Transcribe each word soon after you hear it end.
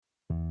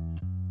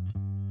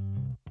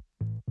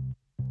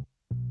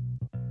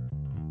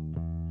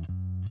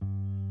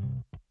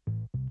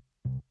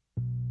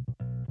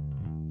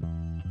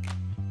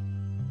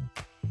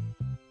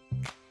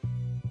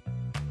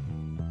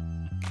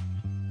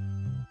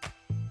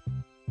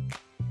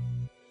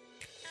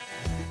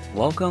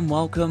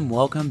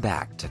Welcome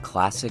back to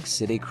Classic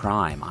City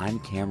Crime. I'm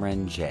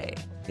Cameron J.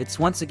 It's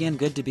once again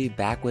good to be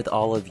back with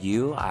all of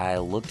you. I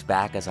looked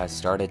back as I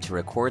started to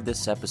record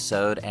this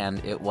episode,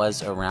 and it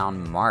was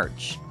around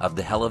March of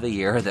the hell of a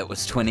year that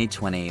was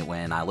 2020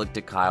 when I looked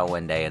at Kyle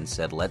one day and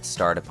said, let's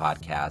start a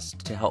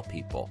podcast to help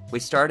people. We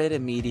started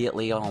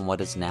immediately on what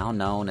is now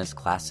known as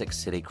Classic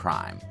City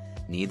Crime,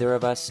 neither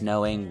of us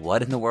knowing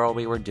what in the world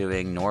we were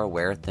doing nor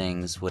where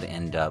things would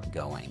end up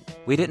going.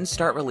 We didn't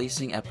start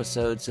releasing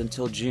episodes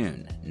until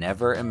June,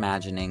 never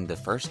imagining the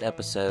first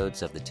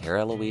episodes of the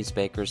Tara Louise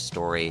Baker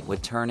story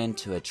would turn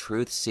into a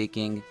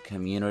truth-seeking,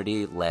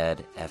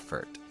 community-led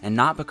effort. And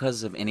not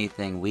because of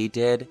anything we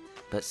did,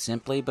 but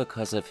simply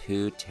because of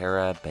who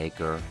Tara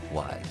Baker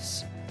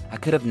was. I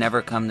could have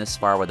never come this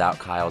far without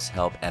Kyle's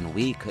help, and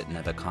we couldn't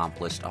have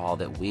accomplished all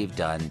that we've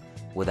done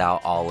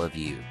without all of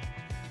you.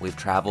 We've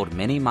traveled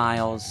many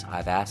miles,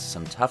 I've asked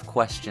some tough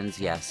questions,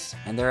 yes,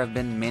 and there have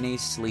been many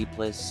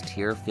sleepless,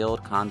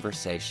 tear-filled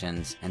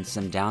conversations and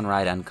some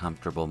downright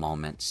uncomfortable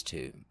moments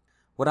too.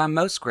 What I'm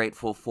most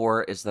grateful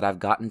for is that I've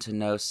gotten to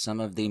know some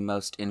of the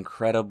most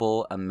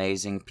incredible,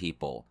 amazing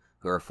people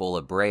who are full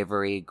of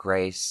bravery,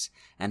 grace,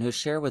 and who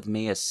share with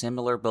me a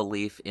similar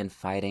belief in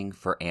fighting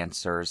for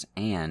answers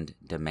and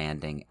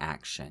demanding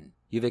action.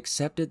 You've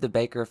accepted the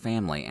Baker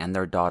family and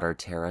their daughter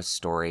Tara's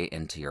story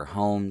into your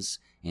homes,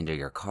 into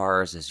your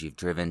cars as you've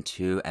driven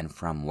to and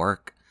from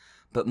work,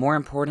 but more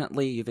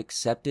importantly, you've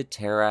accepted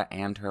Tara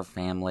and her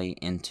family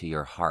into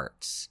your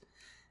hearts.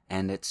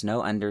 And it's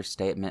no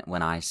understatement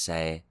when I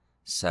say,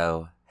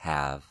 so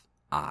have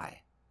I.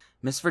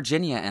 Miss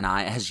Virginia and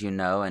I, as you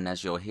know, and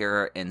as you'll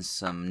hear in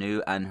some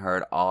new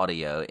unheard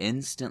audio,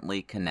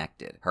 instantly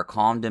connected. Her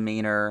calm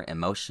demeanor,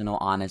 emotional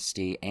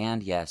honesty,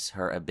 and yes,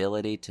 her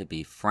ability to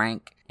be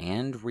frank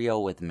and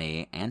real with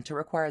me, and to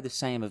require the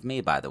same of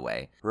me, by the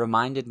way,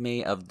 reminded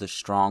me of the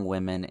strong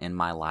women in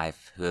my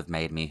life who have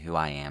made me who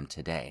I am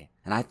today.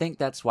 And I think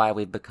that's why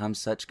we've become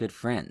such good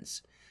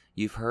friends.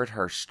 You've heard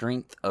her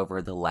strength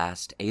over the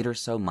last 8 or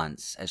so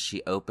months as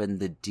she opened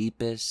the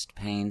deepest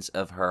pains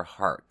of her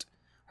heart,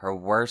 her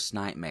worst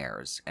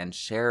nightmares, and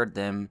shared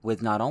them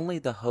with not only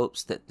the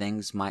hopes that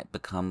things might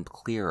become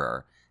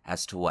clearer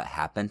as to what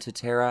happened to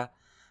Tara,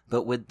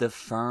 but with the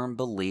firm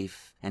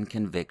belief and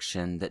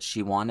conviction that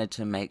she wanted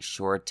to make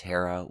sure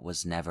Tara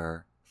was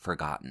never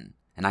forgotten.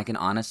 And I can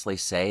honestly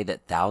say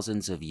that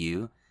thousands of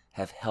you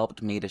have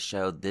helped me to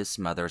show this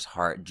mother's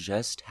heart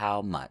just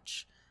how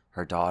much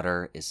her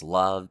daughter is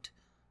loved,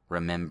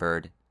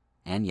 remembered,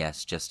 and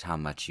yes, just how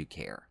much you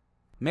care.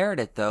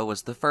 Meredith, though,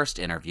 was the first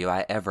interview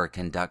I ever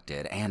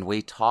conducted, and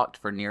we talked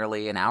for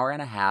nearly an hour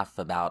and a half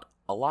about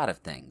a lot of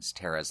things.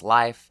 Tara's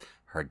life,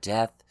 her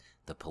death,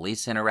 the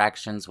police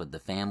interactions with the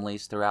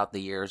families throughout the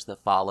years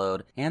that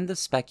followed, and the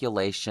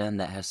speculation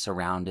that has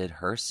surrounded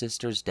her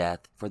sister's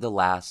death for the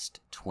last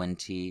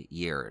 20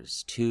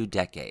 years, 2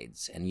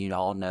 decades, and you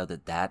all know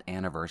that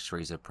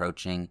anniversary is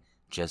approaching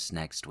just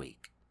next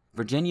week.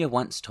 Virginia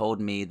once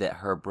told me that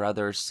her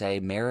brothers say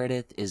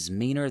Meredith is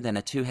meaner than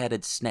a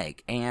 2-headed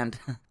snake, and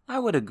I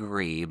would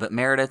agree, but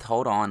Meredith,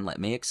 hold on, let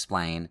me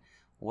explain.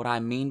 What I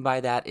mean by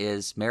that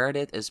is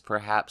Meredith is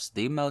perhaps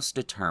the most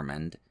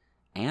determined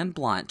and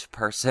blunt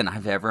person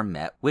I've ever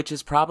met, which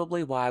is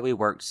probably why we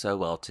worked so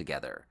well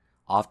together.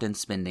 Often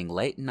spending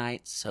late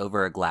nights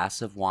over a glass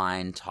of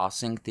wine,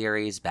 tossing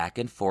theories back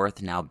and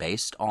forth now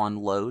based on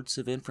loads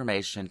of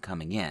information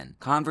coming in.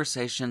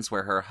 Conversations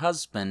where her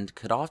husband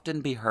could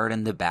often be heard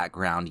in the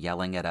background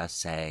yelling at us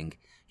saying,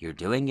 "You're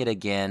doing it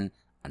again,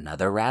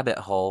 another rabbit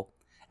hole."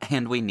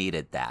 And we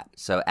needed that.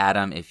 So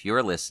Adam, if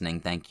you're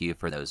listening, thank you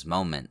for those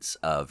moments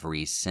of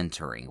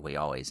recentering. We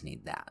always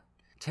need that.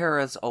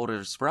 Tara's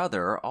oldest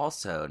brother,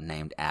 also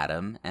named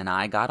Adam, and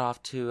I got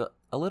off to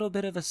a little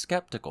bit of a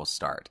skeptical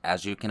start,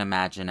 as you can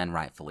imagine, and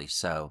rightfully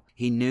so.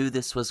 He knew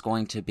this was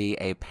going to be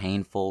a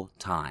painful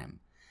time.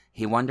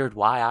 He wondered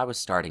why I was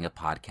starting a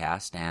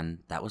podcast, and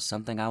that was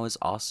something I was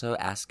also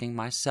asking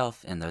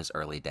myself in those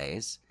early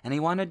days. And he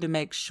wanted to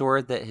make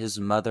sure that his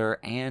mother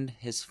and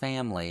his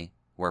family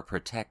were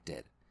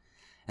protected.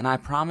 And I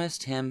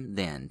promised him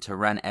then to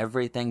run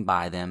everything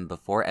by them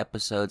before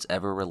episodes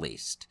ever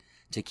released,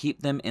 to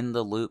keep them in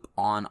the loop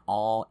on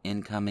all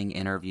incoming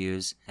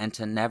interviews, and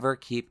to never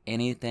keep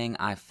anything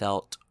I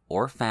felt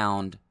or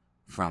found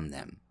from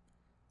them.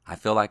 I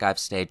feel like I've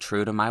stayed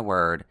true to my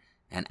word,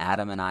 and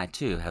Adam and I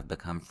too have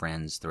become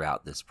friends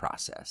throughout this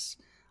process.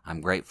 I'm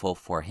grateful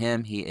for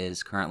him. He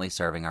is currently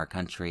serving our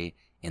country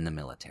in the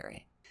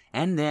military.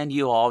 And then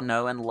you all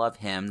know and love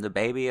him, the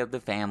baby of the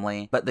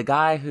family, but the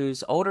guy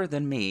who's older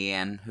than me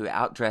and who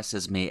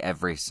outdresses me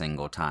every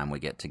single time we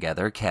get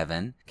together,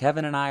 Kevin.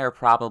 Kevin and I are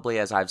probably,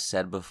 as I've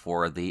said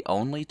before, the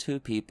only 2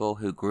 people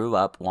who grew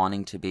up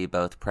wanting to be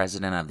both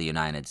President of the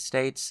United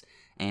States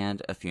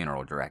and a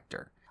funeral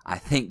director. I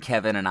think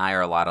Kevin and I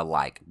are a lot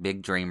alike,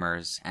 big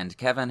dreamers, and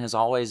Kevin has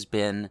always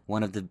been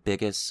one of the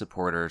biggest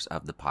supporters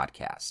of the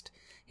podcast.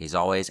 He's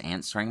always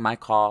answering my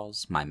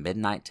calls, my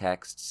midnight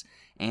texts,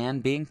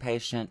 and being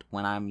patient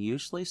when I'm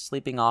usually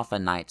sleeping off a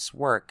night's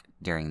work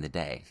during the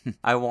day.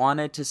 I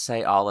wanted to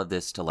say all of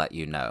this to let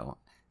you know,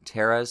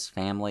 Tara's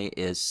family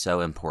is so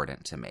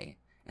important to me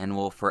and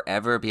will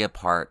forever be a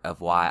part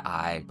of why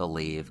I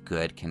believe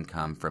good can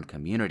come from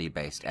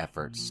community-based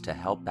efforts to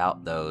help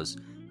out those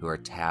who are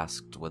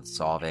tasked with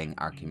solving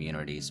our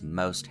community's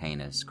most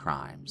heinous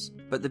crimes.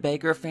 But the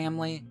Baker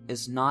family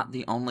is not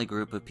the only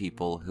group of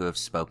people who have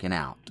spoken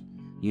out.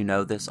 You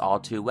know this all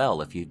too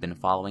well if you've been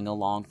following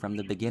along from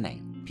the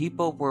beginning.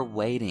 People were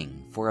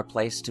waiting for a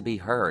place to be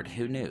heard.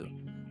 Who knew?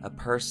 A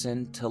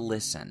person to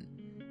listen,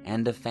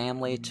 and a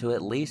family to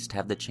at least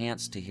have the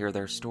chance to hear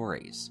their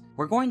stories.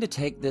 We're going to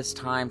take this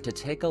time to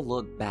take a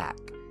look back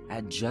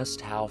at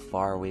just how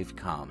far we've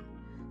come,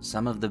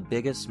 some of the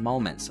biggest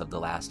moments of the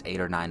last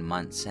 8 or 9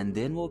 months, and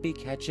then we'll be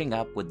catching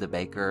up with the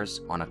Bakers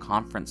on a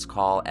conference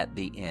call at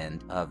the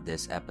end of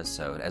this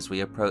episode as we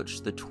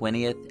approach the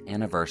 20th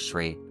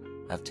anniversary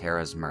of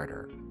Tara's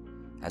murder,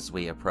 as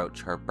we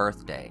approach her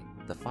birthday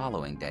the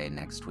following day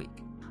next week.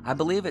 I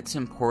believe it's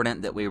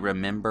important that we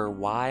remember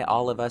why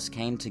all of us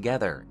came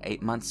together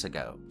 8 months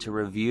ago, to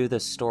review the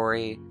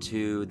story,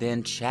 to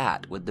then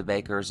chat with the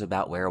Bakers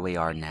about where we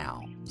are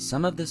now.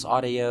 Some of this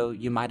audio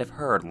you might have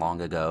heard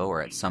long ago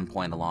or at some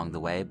point along the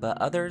way, but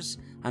others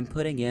I'm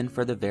putting in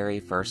for the very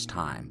first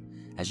time.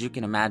 As you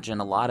can imagine,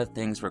 a lot of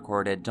things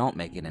recorded don't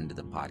make it into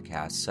the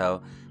podcast,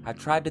 so I've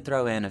tried to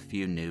throw in a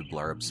few new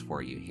blurbs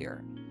for you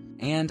here.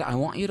 And I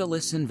want you to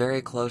listen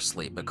very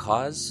closely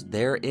because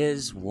there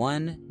is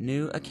one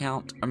new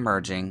account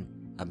emerging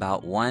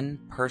about one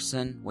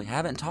person we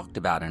haven't talked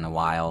about in a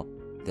while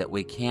that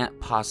we can't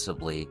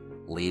possibly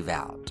leave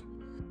out.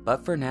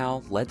 But for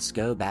now, let's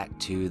go back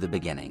to the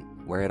beginning,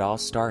 where it all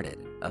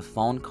started. A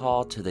phone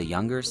call to the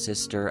younger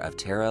sister of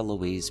Tara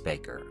Louise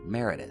Baker,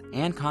 Meredith,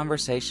 and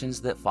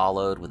conversations that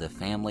followed with a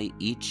family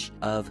each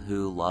of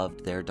who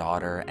loved their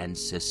daughter and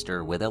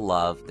sister with a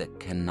love that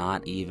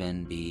cannot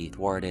even be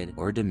thwarted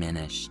or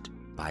diminished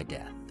by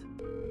death.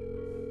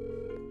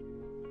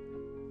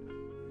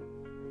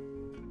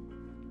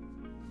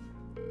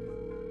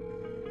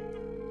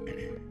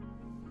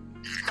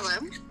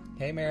 Hello?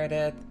 Hey,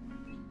 Meredith.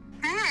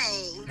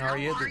 Hey, how are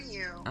you?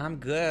 I'm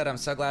good. I'm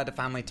so glad to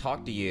finally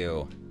talk to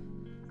you.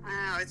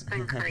 Oh, it's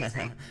been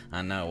crazy.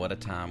 I know, what a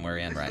time we're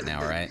in right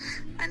now, right?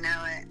 I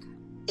know it.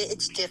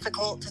 It's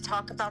difficult to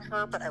talk about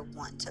her, but I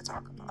want to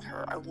talk about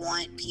her. I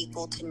want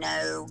people to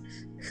know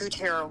who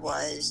Tara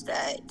was,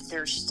 that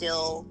there's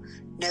still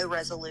no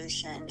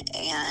resolution,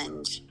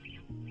 and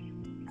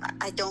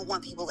I don't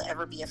want people to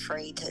ever be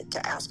afraid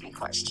to ask me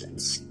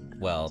questions.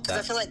 Well, because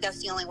I feel like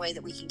that's the only way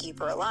that we can keep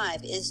her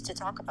alive is to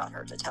talk about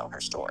her, to tell her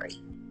story.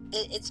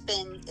 It's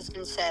been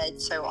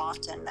said so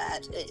often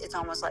that it's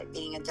almost like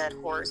being a dead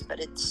horse, but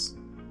it's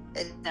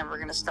never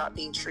going to stop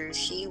being true.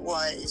 She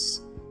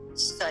was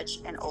such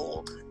an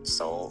old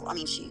soul. I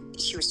mean,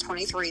 she was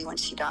 23 when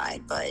she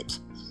died, but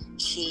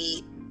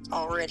she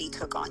already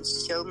took on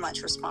so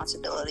much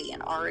responsibility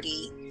and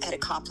already had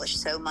accomplished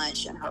so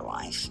much in her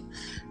life.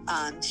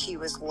 She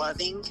was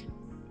loving.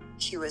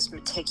 She was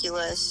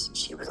meticulous.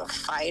 She was a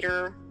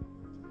fighter.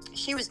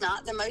 She was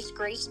not the most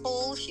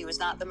graceful. She was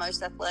not the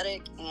most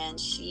athletic. And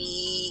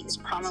she is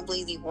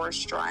probably the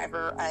worst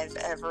driver I've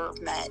ever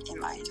met in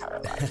my entire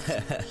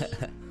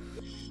life.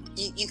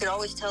 You could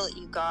always tell that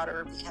you got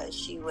her because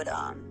she would,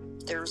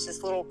 there was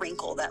this little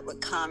wrinkle that would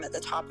come at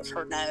the top of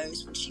her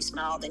nose when she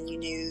smiled, and you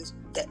knew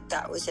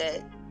that was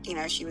it. You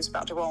know, she was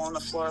about to roll on the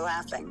floor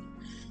laughing.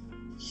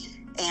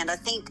 And I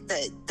think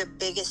that the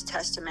biggest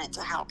testament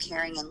to how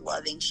caring and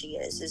loving she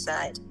is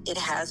that it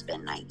has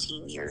been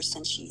 19 years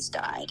since she's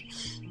died.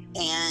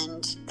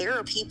 And there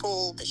are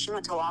people that she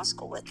went to law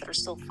school with that are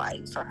still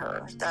fighting for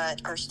her,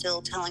 that are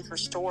still telling her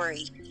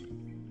story.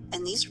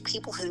 And these are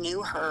people who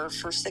knew her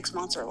for 6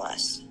 months or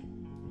less.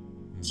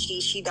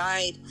 She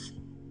died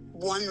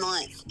 1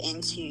 month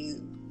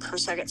into her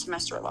second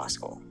semester at law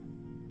school.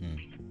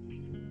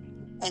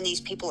 And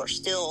these people are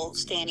still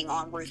standing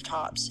on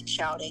rooftops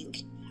shouting,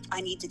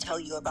 "I need to tell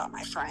you about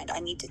my friend.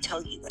 I need to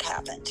tell you what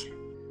happened."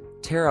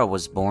 Tara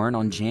was born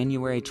on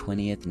January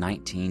 20th,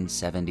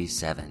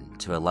 1977,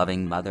 to a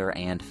loving mother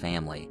and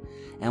family,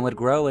 and would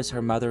grow as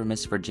her mother,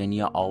 Miss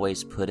Virginia,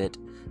 always put it,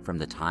 from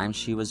the time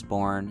she was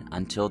born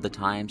until the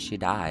time she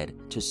died,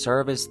 to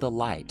serve as the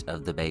light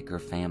of the Baker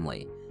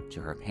family,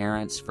 to her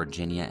parents,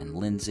 Virginia and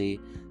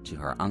Lindsay, to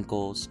her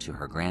uncles, to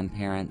her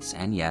grandparents,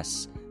 and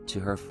yes, to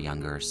her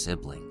younger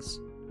siblings.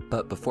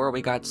 But before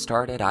we got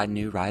started, I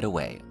knew right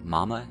away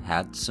Mama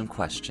had some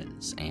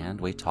questions, and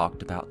we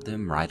talked about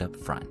them right up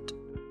front.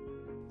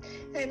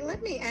 And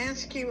let me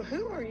ask you,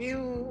 who are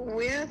you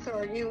with?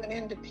 Are you an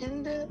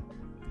independent?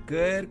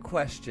 Good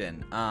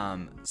question.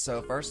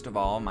 So first of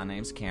all, my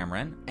name's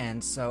Cameron,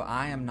 and so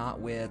I am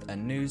not with a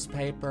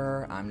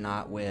newspaper. I'm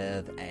not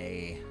with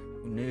a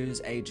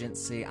news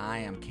agency. I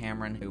am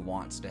Cameron who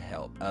wants to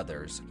help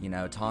others. You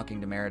know,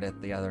 talking to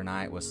Meredith the other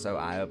night was so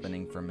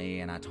eye-opening for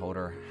me, and I told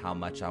her how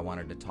much I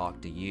wanted to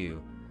talk to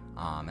you,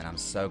 and I'm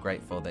so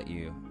grateful that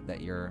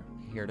you're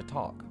here to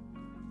talk.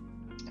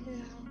 Yeah.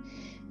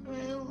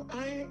 Well,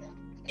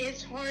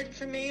 It's hard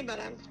for me, but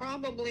I'm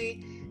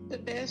probably the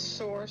best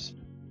source.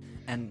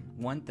 And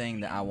one thing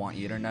that I want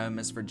you to know,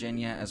 Miss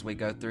Virginia, as we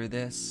go through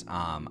this,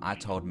 I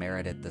told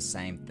Meredith the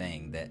same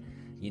thing, that,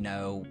 you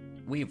know,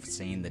 we've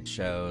seen the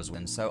shows,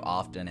 and so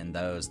often in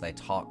those they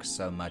talk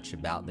so much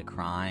about the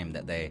crime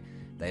that they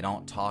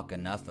don't talk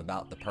enough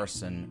about the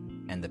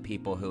person and the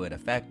people who it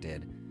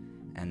affected.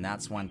 And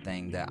that's one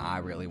thing that I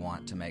really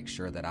want to make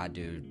sure that I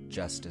do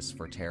justice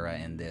for Tara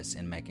in this,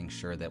 in making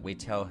sure that we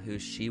tell who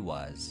she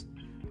was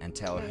and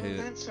tell who...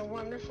 That's a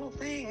wonderful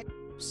thing.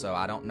 So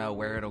I don't know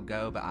where it'll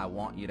go, but I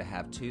want you to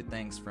have two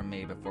things from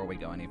me before we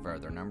go any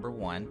further. Number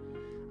one,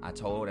 I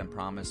told and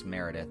promised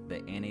Meredith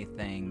that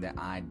anything that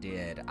I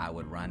did, I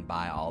would run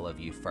by all of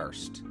you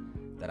first.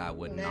 That I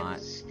would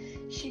not...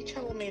 She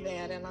told me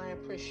that, and I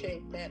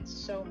appreciate that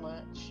so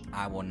much.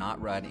 I will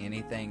not run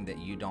anything that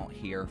you don't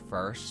hear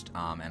first,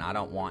 and I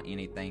don't want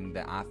anything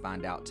that I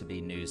find out to be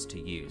news to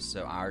you.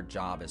 So our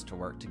job is to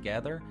work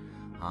together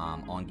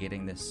on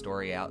getting this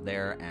story out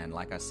there, and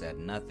like I said,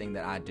 nothing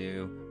that I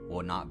do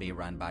will not be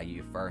run by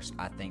you first.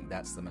 I think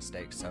that's the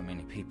mistake so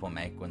many people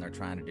make when they're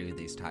trying to do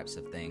these types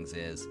of things,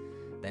 is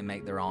they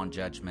make their own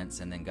judgments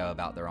and then go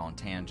about their own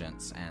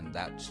tangents, and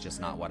that's just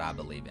not what I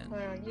believe in.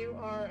 Well, you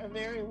are a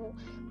very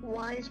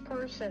wise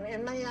person,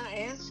 and may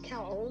I ask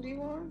how old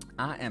you are?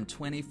 I am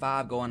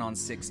 25 going on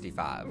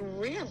 65.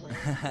 Really?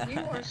 You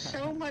are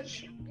so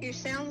much, you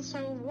sound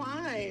so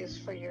wise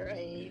for your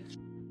age.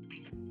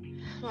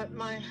 But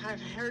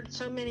I've heard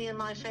so many in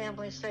my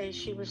family say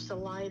she was the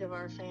light of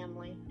our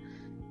family.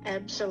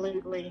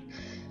 Absolutely.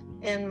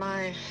 And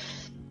my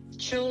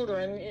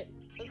children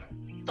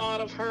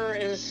thought of her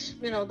as,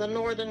 you know, the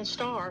Northern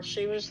Star.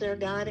 She was their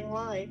guiding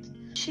light.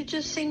 She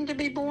just seemed to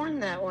be born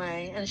that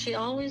way, and she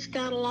always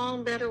got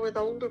along better with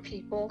older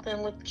people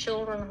than with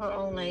children her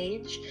own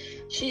age.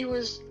 She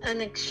was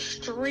an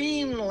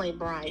extremely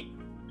bright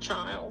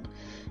child.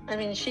 I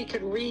mean, she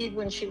could read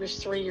when she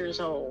was 3 years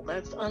old.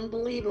 That's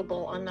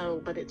unbelievable, I know,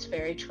 but it's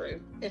very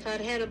true. If I'd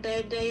had a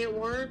bad day at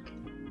work,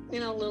 you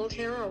know, little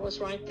Tara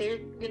was right there,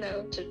 you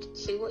know, to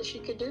see what she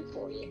could do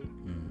for you.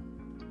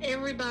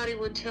 Everybody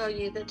would tell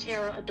you that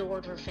Tara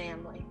adored her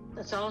family.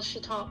 That's all she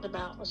talked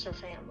about was her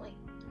family.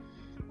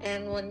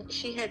 And when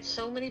she had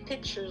so many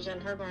pictures in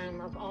her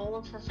room of all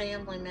of her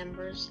family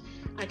members,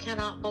 I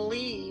cannot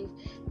believe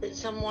that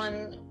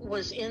someone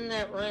was in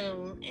that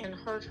room and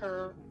hurt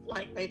her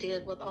like they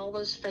did, with all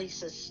those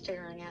faces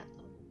staring at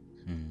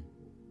them.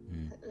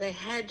 They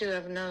had to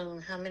have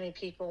known how many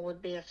people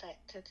would be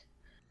affected.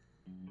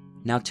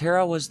 Now,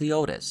 Tara was the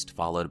oldest,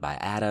 followed by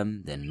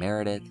Adam, then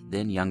Meredith,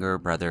 then younger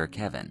brother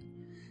Kevin.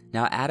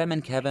 Now, Adam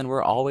and Kevin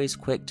were always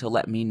quick to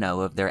let me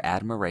know of their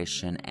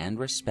admiration and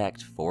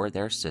respect for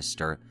their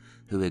sister,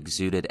 who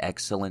exuded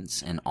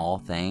excellence in all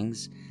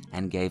things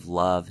and gave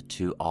love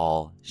to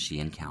all she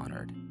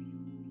encountered.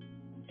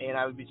 And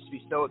I would be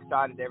so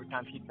excited every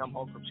time she'd come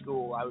home from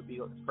school. I would be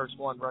the first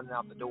one running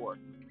out the door.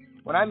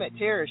 When I met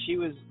Tara, she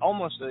was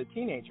almost a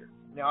teenager.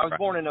 You know, I was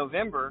born in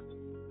November,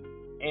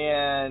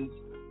 and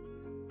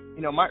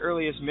you know, my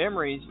earliest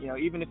memories, you know,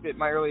 even if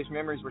my earliest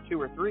memories were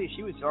 2 or 3,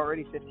 she was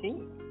already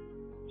 15.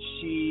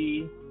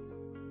 She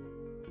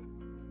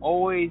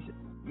always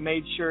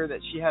made sure that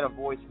she had a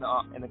voice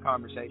in the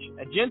conversation,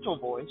 a gentle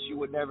voice. She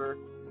would never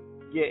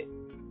get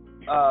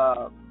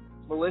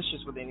malicious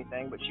with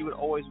anything, but she would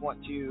always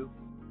want to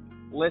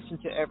listen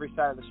to every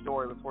side of the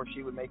story before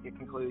she would make a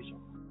conclusion.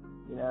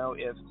 You know,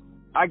 if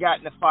I got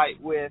in a fight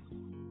with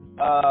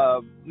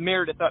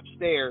Meredith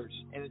upstairs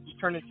and it just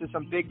turned into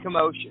some big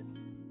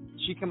commotion,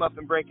 she'd come up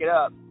and break it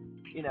up.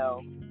 You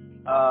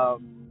know,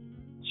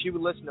 she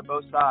would listen to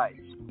both sides.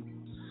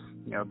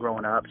 You know,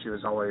 growing up, she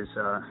was always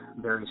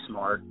very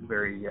smart,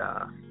 very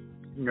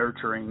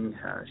nurturing.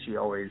 She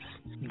always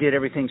did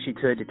everything she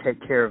could to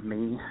take care of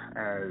me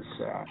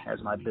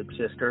as my big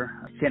sister.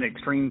 She had an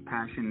extreme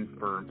passion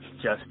for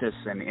justice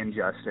and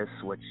injustice,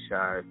 which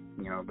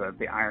you know,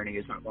 the irony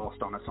is not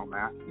lost on us on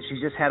that. She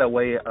just had a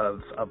way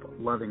of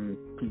loving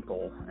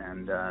people,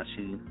 and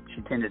she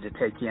tended to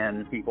take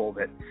in people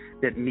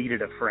that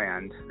needed a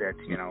friend, that,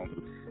 you know,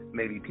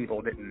 maybe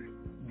people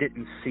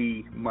didn't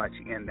see much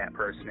in that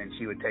person, and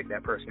she would take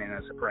that person in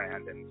as a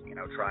friend and, you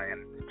know, try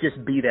and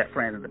just be that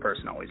friend that the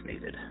person always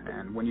needed.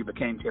 And when you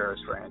became Tara's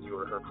friend, you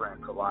were her friend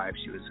for life.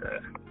 She was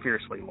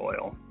fiercely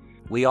loyal.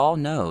 We all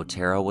know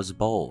Tara was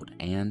bold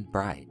and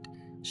bright.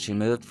 She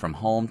moved from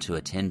home to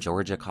attend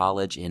Georgia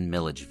College in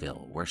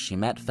Milledgeville, where she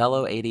met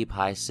fellow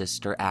AD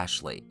sister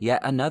Ashley,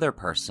 yet another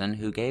person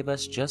who gave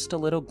us just a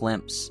little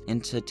glimpse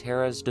into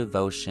Tara's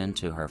devotion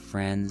to her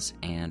friends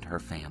and her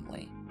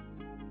family.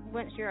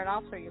 Once you're an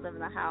officer, you live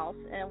in the house,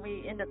 and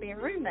we end up being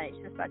roommates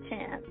just by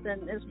chance,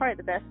 and it's probably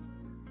the best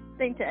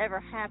thing to ever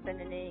happen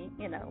to me.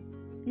 You know,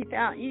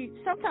 you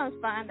sometimes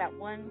find that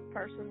one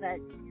person that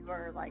you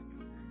are like,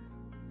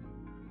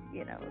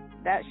 you know,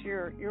 that's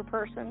your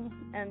person,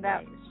 and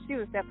that she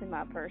was definitely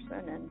my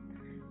person. And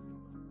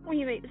when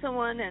you meet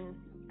someone, and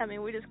I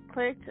mean, we just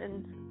clicked,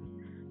 and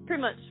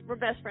pretty much we're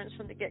best friends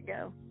from the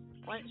get-go.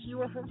 Once you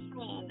were her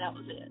friend, that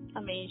was it.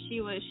 I mean,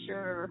 she was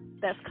your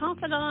best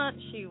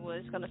confidant. She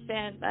was going to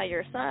stand by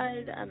your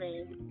side. I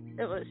mean,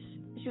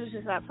 she was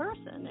just that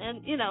person.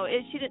 And,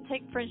 she didn't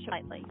take friendship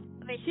lightly.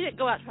 I mean, she didn't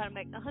go out trying to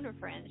make 100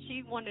 friends.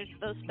 She wanted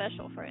those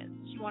special friends.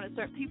 She wanted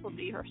certain people to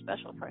be her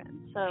special friends.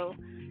 So,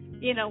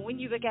 when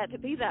you got to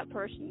be that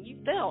person, you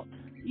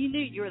knew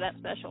you were that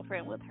special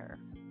friend with her.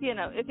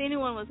 If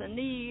anyone was in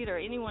need or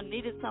anyone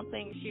needed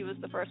something, she was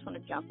the first one to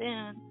jump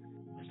in.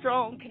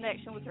 Strong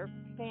connection with her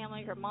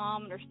family, her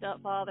mom and her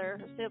stepfather,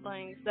 her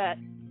siblings, that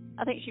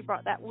I think she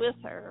brought that with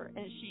her,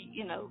 and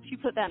she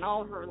put that in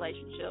all of her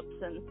relationships,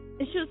 and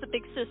she was a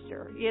big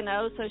sister,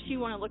 so she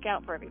wanted to look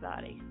out for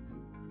everybody.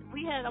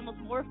 We had almost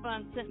more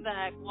fun sitting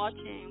back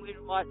watching. We'd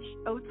watch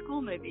old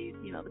school movies,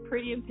 The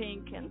Pretty in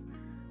Pink and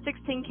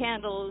 16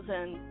 Candles,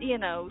 and,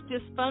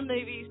 just fun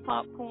movies,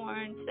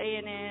 popcorn,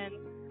 staying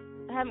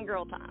in, having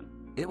girl time.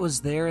 It was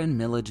there in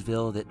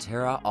Milledgeville that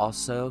Tara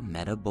also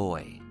met a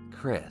boy,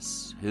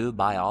 Chris, who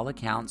by all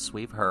accounts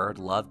we've heard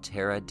loved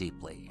Tara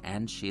deeply,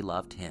 and she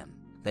loved him.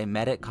 They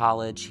met at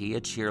college, he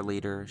a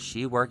cheerleader,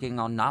 she working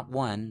on not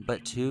one,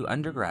 but 2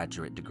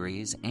 undergraduate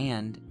degrees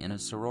and in a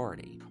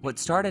sorority. What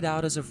started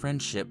out as a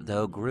friendship,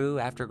 though, grew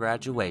after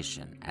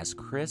graduation, as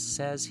Chris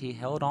says he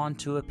held on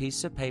to a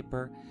piece of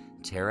paper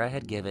Tara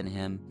had given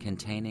him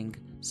containing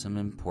some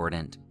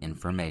important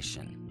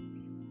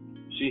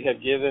information. She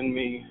had given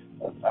me,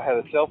 I had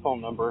a cell phone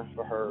number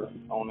for her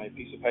on a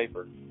piece of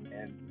paper,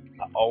 and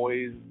I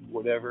always,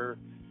 wherever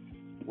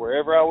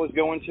I was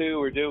going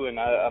to or doing,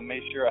 I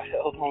made sure I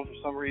held on for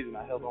some reason.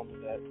 I held on to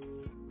that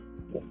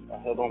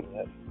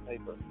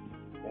paper.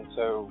 And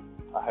so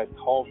I had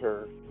called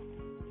her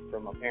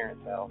from my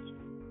parents' house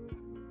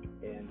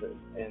and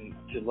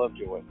to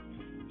Lovejoy.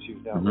 She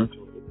was down in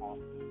Lovejoy at the time.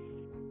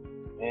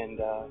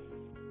 And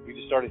we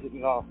just started hitting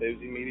it off. It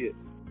was immediate.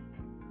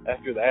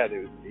 After that,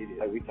 it was immediate.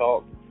 Like, we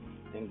talked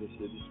and it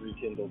just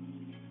rekindled.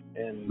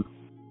 And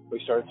we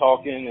started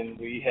talking, and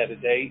we had a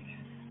date.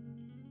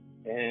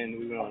 And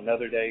we went on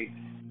another date,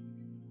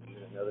 and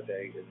then another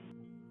date.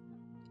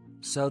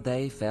 So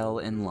they fell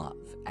in love.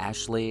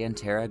 Ashley and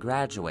Tara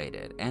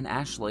graduated, and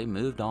Ashley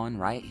moved on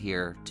right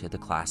here to the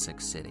Classic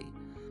City.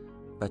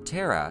 But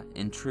Tara,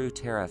 in true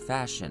Tara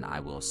fashion, I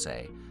will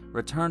say,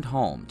 returned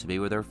home to be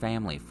with her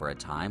family for a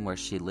time, where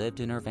she lived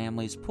in her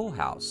family's pool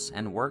house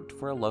and worked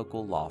for a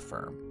local law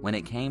firm. When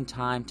it came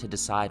time to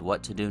decide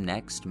what to do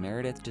next,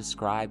 Meredith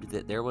described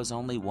that there was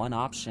only one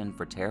option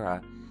for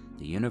Tara: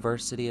 the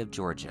University of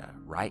Georgia,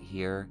 right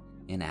here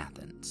in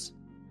Athens.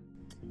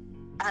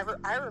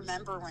 I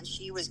remember when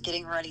she was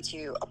getting ready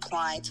to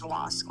apply to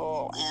law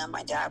school, and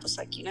my dad was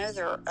like,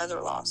 there are other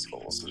law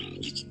schools.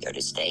 You could go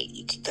to State,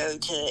 you could go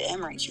to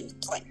Emory. She was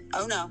like,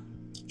 oh no,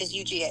 it's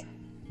UGA.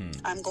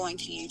 I'm going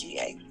to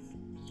UGA.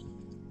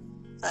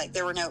 Like,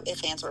 there were no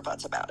ifs, ands, or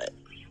buts about it.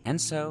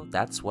 And so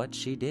that's what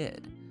she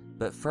did.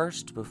 But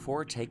first,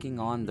 before taking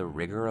on the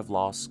rigor of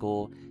law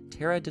school,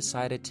 Tara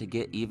decided to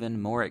get even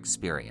more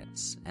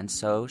experience, and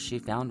so she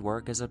found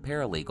work as a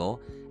paralegal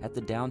at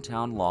the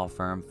downtown law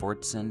firm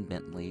Fortson,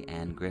 Bentley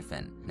 &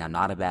 Griffin. Now,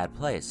 not a bad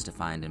place to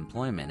find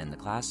employment in the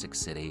Classic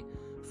City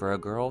for a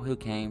girl who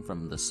came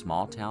from the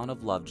small town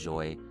of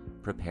Lovejoy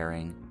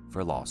preparing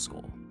for law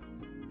school.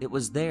 It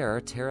was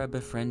there Tara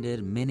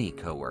befriended many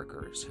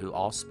coworkers who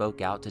all spoke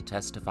out to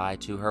testify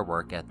to her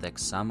work ethic,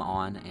 some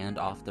on and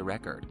off the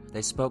record.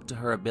 They spoke to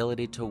her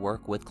ability to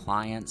work with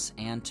clients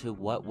and to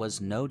what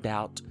was no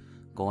doubt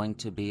going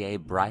to be a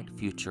bright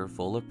future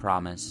full of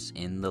promise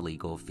in the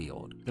legal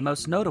field. The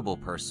most notable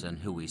person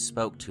who we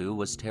spoke to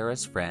was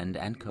Tara's friend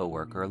and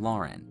coworker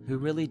Lauren, who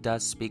really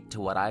does speak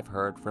to what I've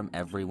heard from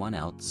everyone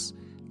else.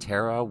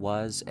 Tara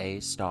was a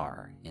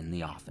star in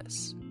the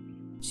office.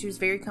 She was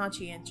very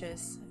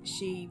conscientious.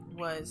 She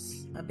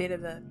was a bit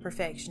of a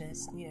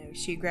perfectionist.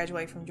 She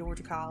graduated from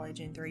Georgia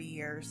College in 3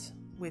 years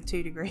with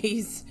 2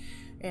 degrees.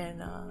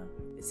 And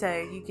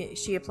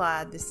she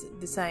applied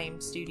the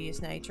same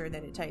studious nature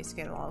that it takes to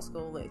go to law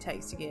school, that it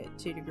takes to get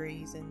 2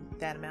 degrees in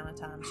that amount of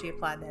time. She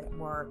applied that at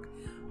work,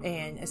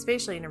 and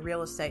especially in the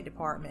real estate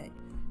department.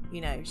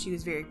 She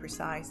was very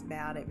precise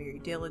about it, very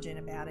diligent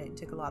about it, and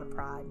took a lot of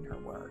pride in her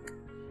work.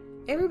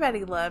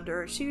 Everybody loved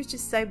her. She was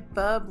just so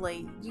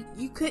bubbly.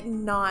 You could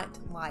not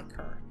like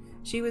her.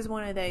 She was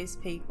one of those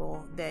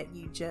people that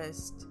you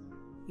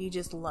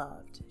just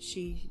loved.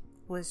 She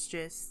was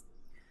just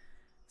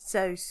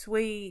so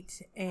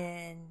sweet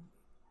and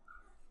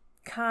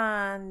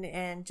kind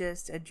and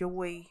just a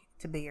joy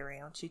to be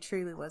around. She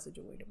truly was a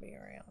joy to be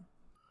around.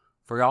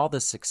 For all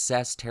the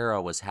success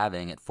Tara was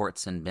having at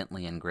Fortson,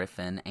 Bentley &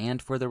 Griffin,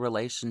 and for the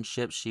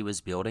relationships she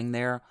was building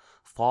there,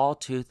 fall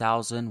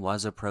 2000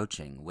 was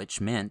approaching, which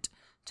meant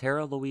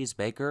Tara Louise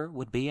Baker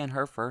would be in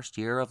her first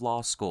year of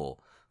law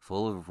school,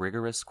 full of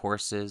rigorous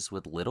courses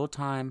with little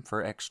time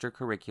for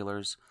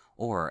extracurriculars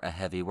or a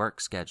heavy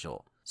work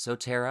schedule. So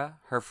Tara,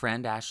 her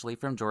friend Ashley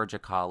from Georgia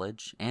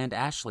College, and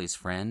Ashley's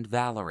friend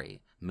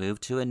Valerie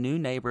moved to a new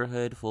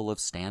neighborhood full of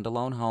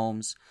standalone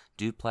homes,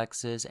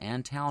 duplexes,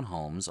 and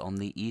townhomes on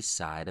the east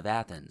side of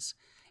Athens,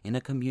 in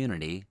a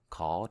community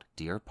called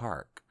Deer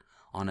Park,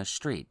 on a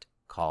street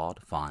called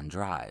Fawn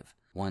Drive,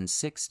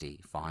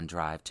 160 Fawn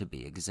Drive to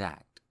be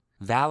exact.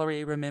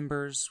 Valerie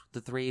remembers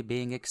the three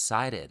being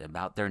excited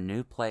about their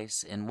new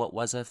place in what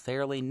was a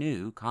fairly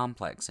new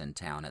complex in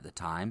town at the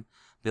time,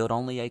 built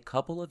only a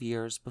couple of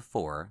years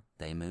before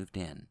they moved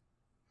in.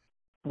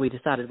 We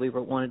decided we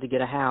wanted to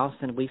get a house,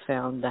 and we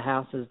found the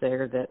houses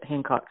there that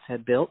Hancock's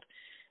had built,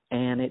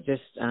 and it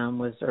just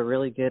was a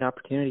really good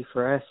opportunity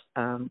for us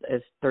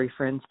as three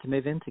friends to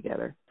move in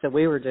together. So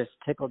we were just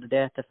tickled to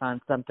death to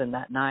find something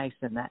that nice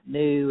and that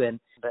new,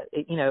 but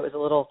it was a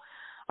little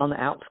on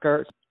the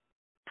outskirts.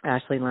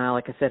 Ashley and I,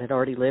 like I said, had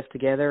already lived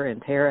together,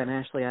 and Tara and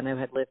Ashley, I know,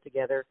 had lived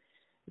together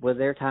with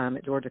their time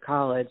at Georgia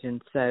College, and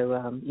so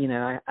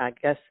I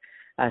guess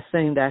I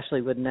assumed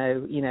Ashley would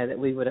know, that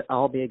we would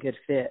all be a good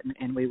fit,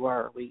 and we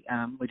were. We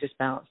just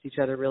balanced each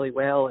other really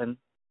well and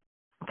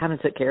kind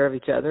of took care of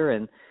each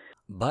other.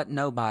 But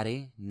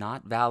nobody,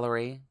 not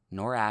Valerie,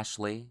 nor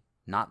Ashley,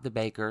 not the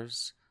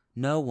Bakers,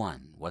 no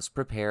one was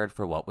prepared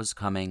for what was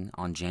coming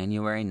on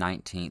January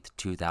 19th,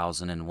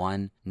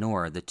 2001,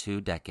 nor the 2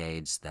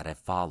 decades that have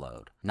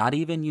followed. Not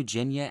even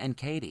Eugenia and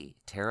Katie,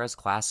 Tara's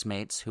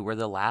classmates who were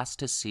the last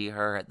to see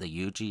her at the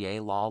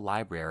UGA Law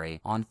Library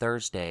on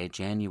Thursday,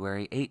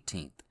 January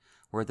 18th,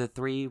 where the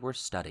three were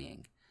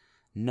studying.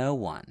 No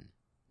one,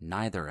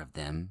 neither of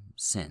them,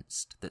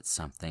 sensed that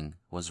something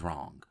was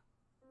wrong.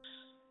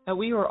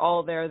 We were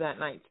all there that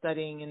night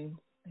studying, and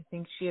I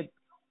think she had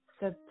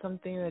said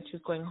something that she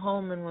was going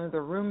home and one of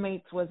the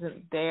roommates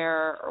wasn't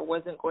there or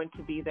wasn't going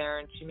to be there,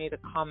 and she made a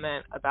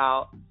comment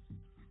about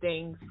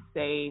staying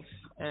safe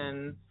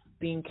and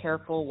being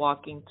careful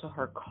walking to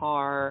her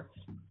car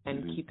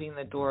and keeping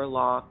the doors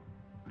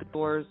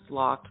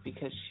locked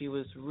because she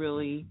was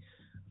really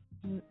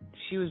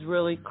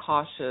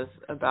cautious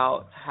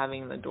about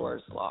having the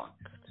doors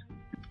locked.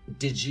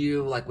 Did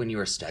you, when you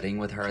were studying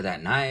with her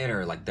that night,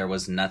 or there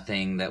was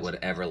nothing that would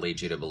ever lead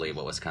you to believe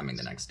what was coming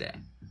the next day?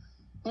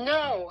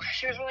 No,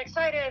 she was really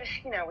excited.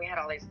 We had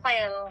all these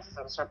plans.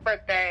 It was her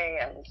birthday,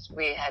 and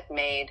we had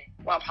made,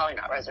 probably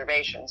not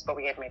reservations, but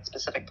we had made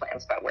specific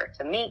plans about where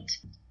to meet.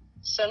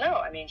 So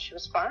no, she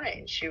was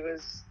fine. She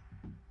was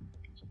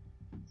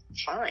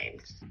fine.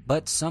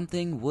 But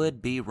something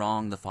would be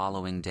wrong the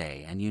following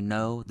day, and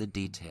the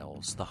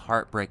details, the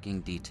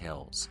heartbreaking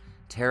details.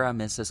 Tara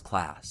misses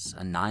class.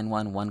 A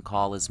 911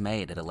 call is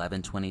made at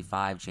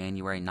 11:25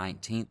 January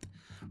 19th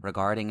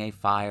regarding a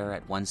fire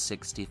at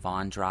 160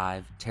 Fawn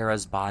Drive.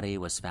 Tara's body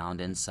was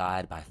found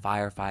inside by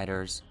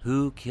firefighters.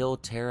 Who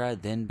killed Tara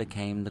then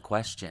became the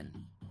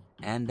question.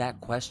 And that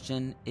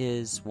question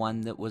is one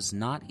that was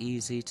not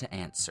easy to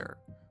answer.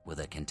 With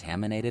a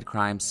contaminated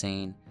crime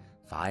scene,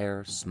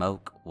 fire,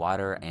 smoke,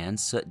 water, and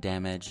soot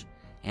damage,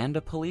 and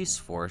a police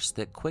force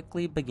that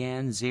quickly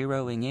began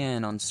zeroing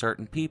in on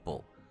certain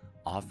people,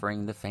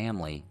 offering the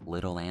family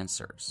little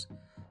answers.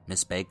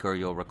 Miss Baker,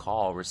 you'll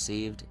recall,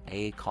 received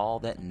a call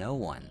that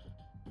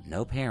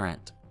no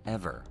parent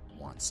ever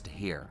wants to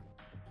hear.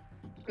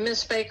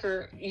 Miss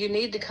Baker, you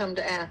need to come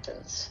to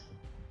Athens.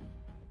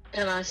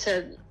 And I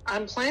said,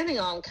 I'm planning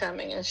on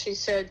coming. And she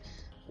said,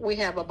 we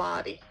have a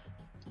body.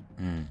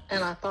 And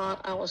I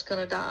thought I was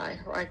going to die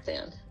right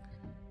then.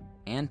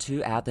 And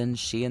to Athens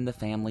she and the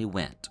family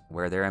went,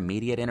 where their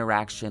immediate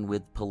interaction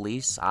with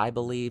police, I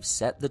believe,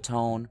 set the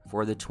tone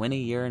for the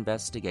 20-year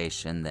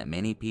investigation that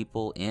many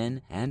people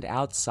in and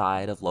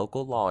outside of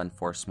local law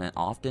enforcement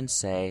often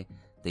say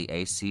the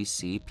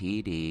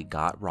ACCPD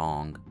got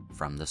wrong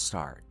from the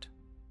start.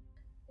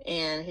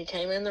 And he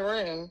came in the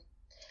room,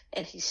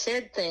 and he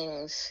said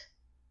things,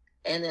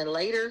 and then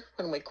later,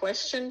 when we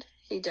questioned,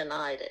 he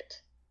denied it.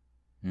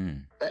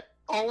 But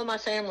all of my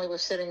family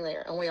was sitting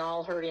there, and we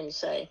all heard him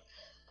say,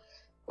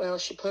 well,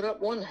 she put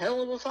up one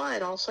hell of a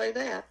fight, I'll say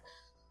that.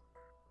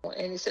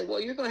 And he said, well,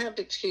 you're going to have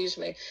to excuse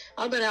me.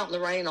 I've been out in the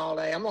rain all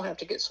day. I'm going to have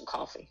to get some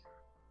coffee.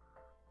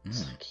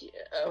 It's like, yeah,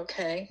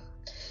 okay.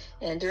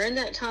 And during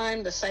that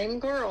time, the same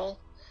girl,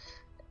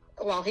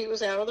 while he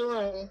was out of the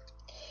room,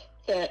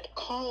 that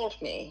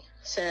called me,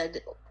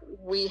 said,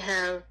 we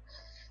have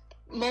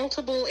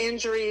multiple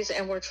injuries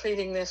and we're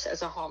treating this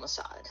as a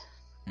homicide.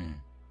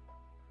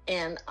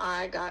 And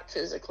I got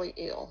physically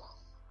ill.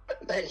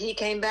 But he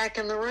came back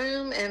in the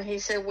room and he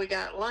said, we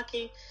got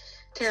lucky.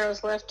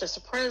 Tara's left us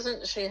a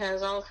present. She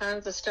has all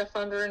kinds of stuff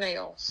under her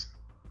nails.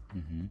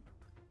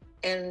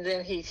 And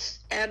then he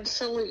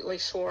absolutely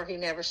swore he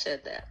never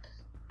said that.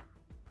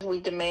 We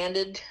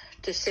demanded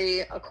to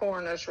see a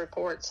coroner's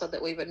report so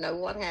that we would know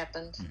what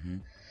happened.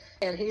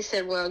 And he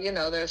said, well,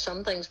 there's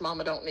some things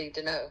Mama don't need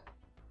to know.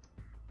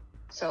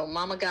 So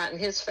Mama got in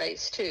his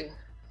face too.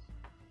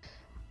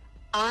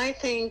 I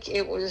think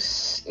it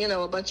was,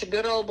 a bunch of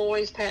good old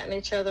boys patting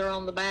each other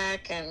on the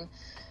back and,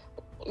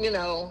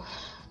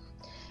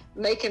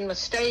 making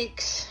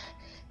mistakes.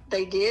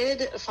 They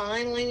did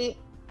finally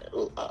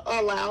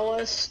allow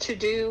us to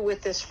do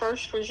with this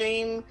first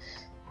regime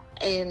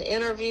an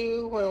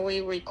interview where we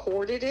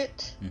recorded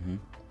it.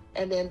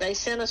 And then they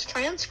sent us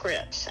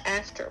transcripts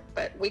after,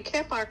 but we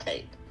kept our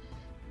tape.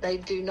 They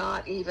do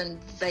not even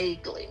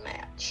vaguely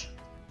match.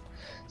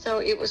 So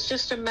it was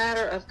just a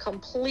matter of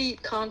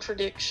complete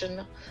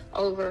contradiction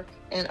over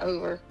and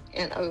over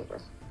and over.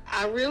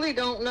 I really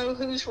don't know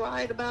who's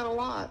right about a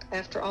lot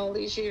after all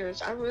these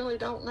years. I really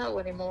don't know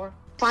anymore.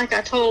 Like I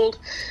told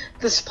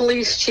this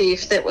police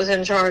chief that was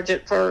in charge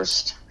at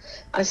first,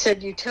 I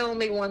said, you tell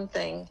me one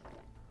thing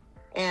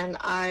and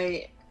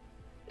I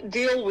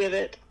deal with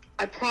it,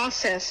 I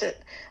process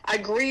it, I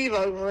grieve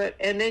over it,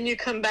 and then you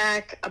come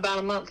back about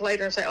a month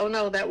later and say, oh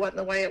no, that wasn't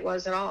the way it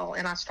was at all,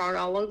 and I start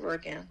all over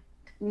again.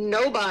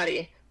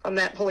 Nobody from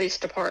that police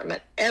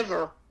department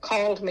ever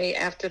called me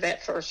after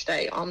that first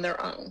day on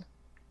their own.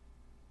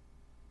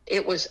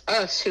 It was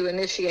us who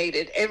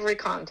initiated every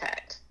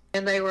contact.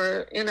 And they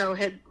were,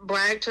 had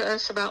bragged to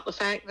us about the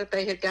fact that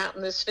they had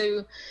gotten this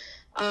new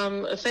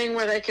thing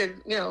where they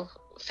could,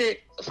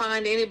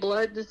 find any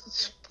blood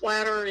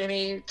splatter,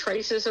 any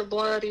traces of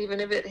blood, even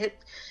if it had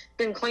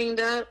been cleaned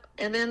up.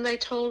 And then they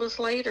told us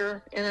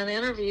later in an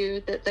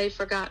interview that they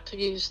forgot to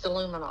use the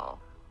luminol.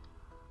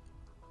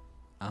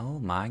 Oh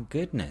my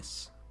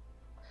goodness.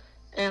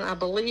 And I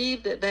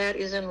believe that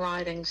is in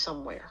writing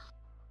somewhere.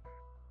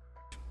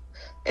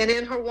 And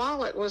in her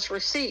wallet was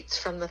receipts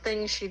from the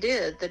things she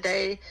did the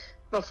day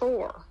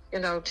before,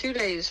 2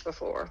 days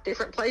before,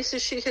 different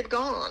places she had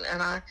gone.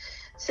 And I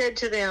said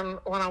to them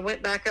when I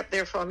went back up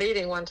there for a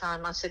meeting one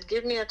time, I said,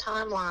 give me a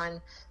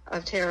timeline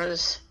of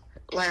Tara's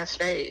last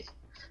days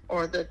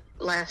or the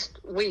last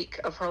week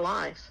of her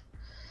life.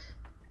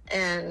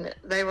 And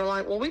they were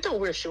like, well, we know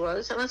where she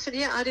was. And I said,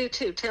 yeah, I do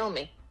too. Tell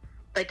me.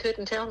 They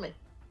couldn't tell me.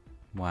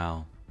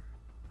 Wow.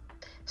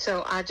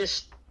 So I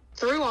just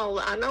threw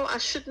I know I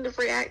shouldn't have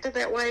reacted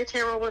that way.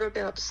 Tara would have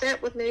been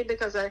upset with me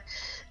because I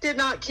did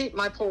not keep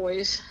my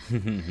poise.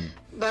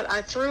 But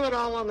I threw it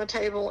all on the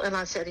table and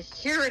I said,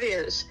 here it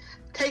is.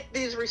 Take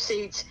these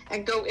receipts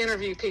and go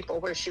interview people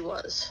where she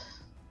was.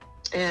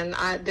 And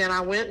then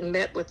I went and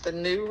met with the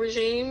new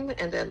regime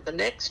and then the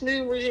next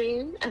new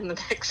regime and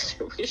the next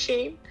new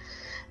regime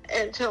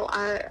until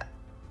I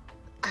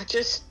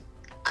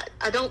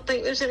don't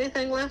think there's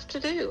anything left to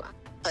do.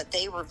 But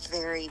they were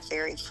very,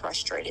 very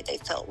frustrated. They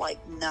felt like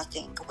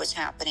nothing was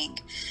happening.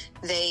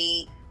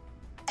 They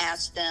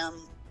asked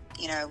them,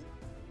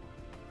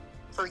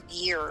 for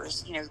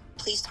years,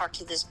 please talk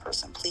to this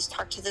person, please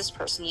talk to this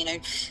person.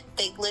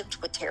 They lived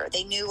with Tara.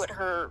 They knew what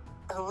her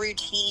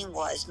routine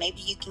was.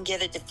 Maybe you can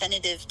get a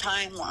definitive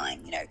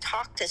timeline,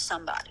 talk to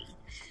somebody.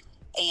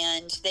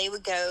 And they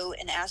would go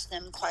and ask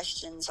them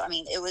questions. I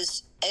mean, it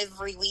was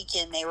every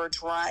weekend they were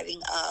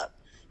driving up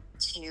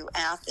to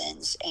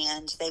Athens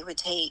and they would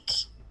take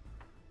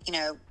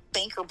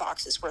banker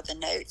boxes worth of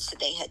notes that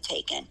they had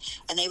taken,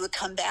 and they would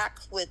come back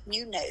with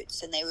new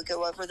notes and they would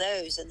go over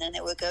those, and then they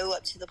would go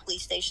up to the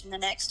police station the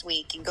next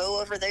week and go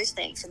over those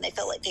things, and they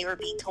felt like they were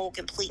being told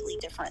completely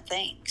different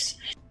things.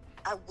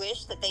 I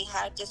wish that they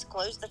had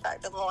disclosed the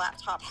fact that the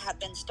laptop had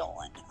been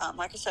stolen.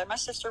 Like I said, my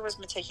sister was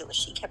meticulous.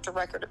 She kept a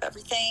record of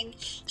everything.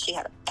 She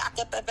had a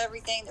backup of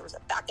everything. There was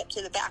a backup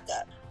to the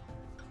backup.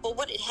 Well,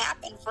 what had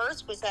happened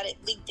first was that it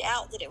leaked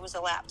out that it was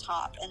a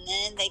laptop, and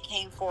then they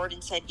came forward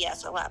and said,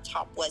 yes, a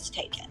laptop was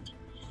taken.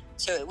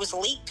 So it was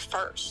leaked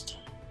first.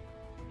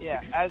 Yeah,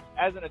 as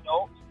an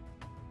adult,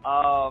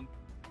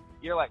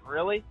 you're like,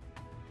 really?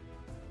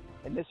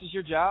 And this is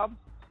your job?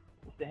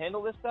 Is to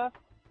handle this stuff?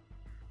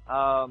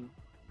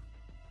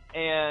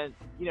 And,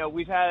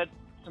 we've had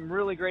some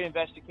really great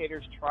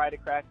investigators try to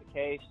crack the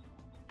case,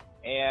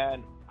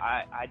 and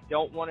I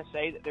don't want to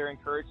say that they're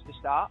encouraged to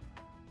stop.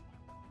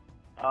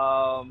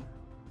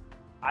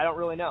 I don't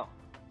really know,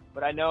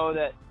 but I know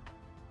that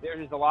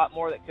there is a lot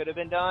more that could have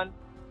been done,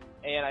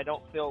 and I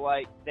don't feel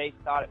like they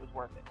thought it was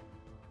worth it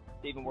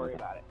to even worry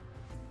about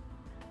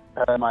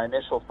it. My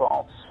initial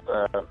thoughts,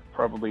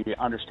 probably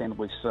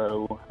understandably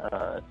so,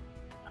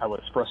 I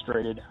was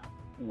frustrated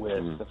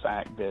with the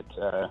fact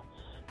that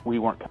we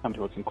weren't come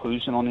to a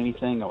conclusion on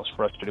anything. I was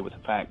frustrated with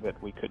the fact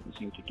that we couldn't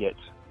seem to get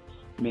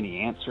many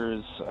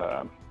answers.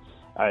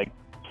 I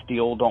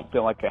still don't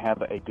feel like I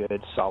have a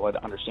good, solid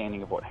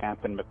understanding of what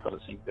happened, because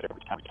it seems that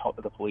every time I talked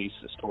to the police,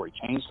 the story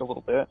changed a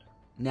little bit.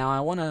 Now, I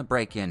want to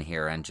break in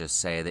here and just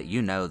say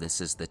that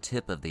this is the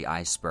tip of the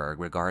iceberg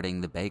regarding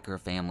the Baker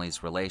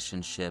family's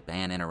relationship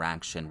and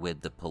interaction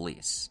with the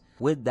police.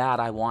 With that,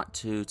 I want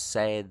to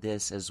say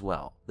this as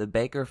well. The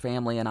Baker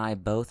family and I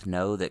both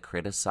know that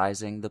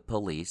criticizing the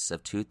police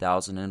of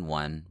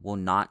 2001 will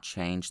not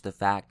change the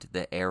fact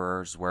that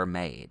errors were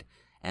made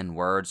and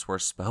words were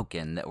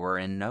spoken that were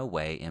in no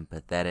way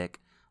empathetic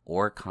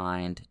or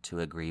kind to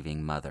a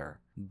grieving mother.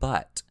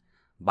 But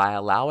by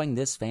allowing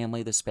this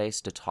family the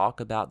space to talk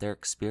about their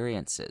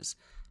experiences,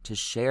 to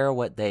share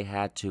what they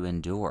had to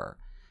endure,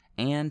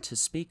 and to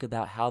speak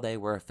about how they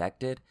were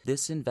affected,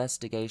 this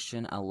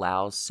investigation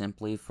allows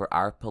simply for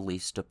our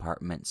police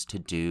departments to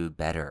do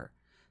better,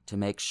 to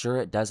make sure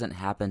it doesn't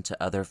happen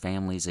to other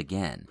families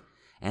again,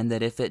 and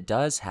that if it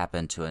does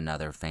happen to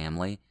another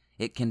family,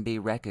 it can be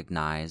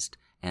recognized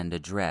and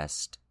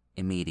addressed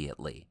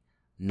immediately,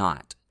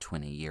 not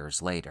 20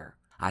 years later.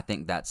 I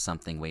think that's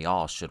something we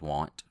all should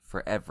want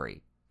for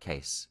every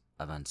case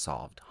of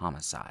unsolved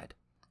homicide.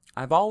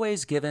 I've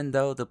always given,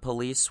 though, the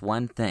police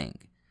one thing.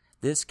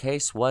 This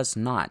case was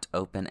not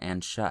open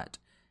and shut.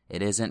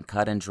 It isn't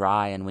cut and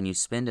dry, and when you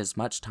spend as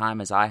much time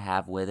as I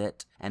have with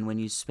it, and when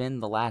you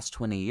spend the last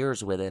 20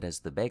 years with it as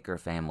the Baker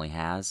family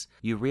has,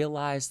 you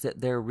realize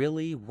that there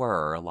really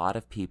were a lot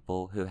of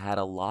people who had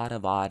a lot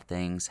of odd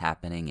things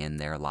happening in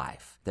their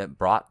life that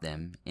brought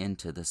them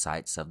into the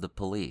sights of the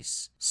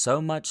police,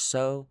 so much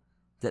so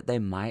that they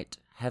might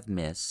have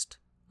missed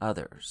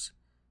others.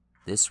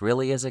 This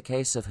really is a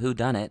case of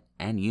whodunit,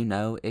 and you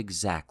know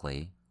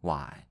exactly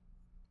why.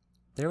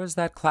 There was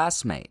that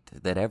classmate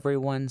that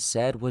everyone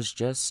said was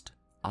just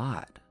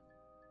odd.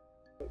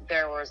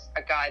 There was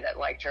a guy that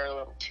liked her a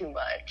little too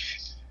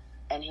much,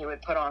 and he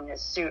would put on his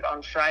suit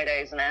on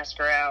Fridays and ask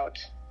her out,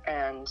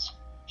 and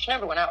she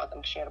never went out with him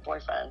because she had a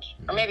boyfriend.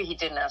 Or maybe he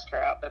didn't ask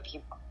her out, but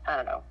I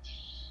don't know.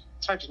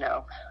 It's hard to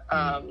know.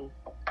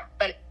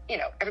 But,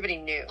 everybody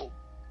knew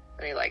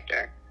that he liked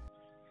her.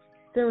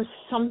 There was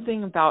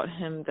something about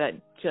him that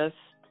just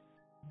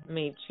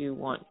made you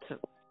want to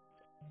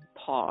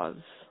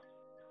pause.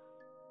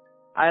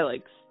 I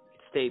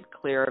stayed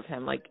clear of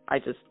him.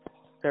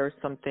 There was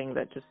something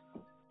that just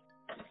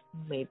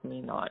made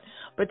me not.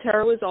 But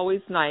Tara was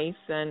always nice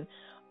and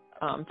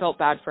felt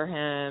bad for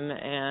him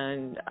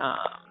and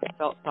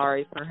felt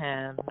sorry for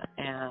him.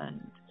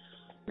 And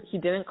he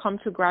didn't come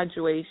to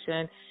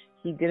graduation.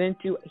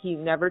 He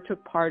never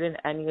took part in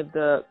any of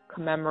the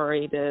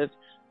commemorative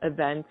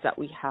events that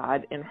we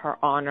had in her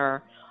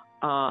honor.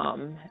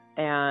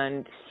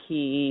 And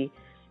he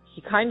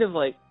kind of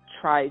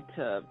tried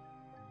to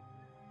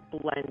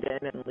blend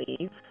in and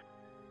leave.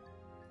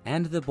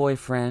 And the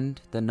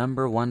boyfriend, the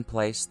number one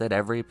place that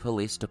every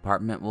police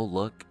department will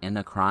look in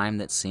a crime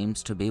that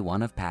seems to be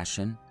one of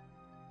passion.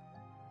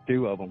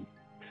 2 of them.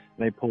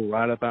 They pull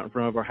right up out in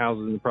front of our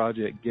houses in the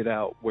project, get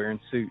out wearing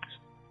suits,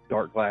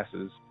 dark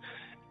glasses,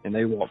 and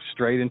they walk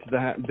straight into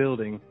the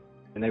building,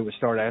 and they would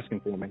start asking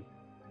for me.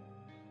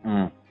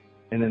 And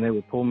then they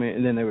would pull me,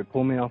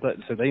 off that.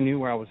 So they knew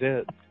where I was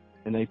at,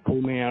 and they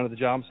pulled me out of the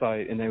job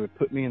site, and they would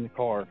put me in the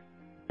car,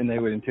 and they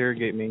would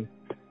interrogate me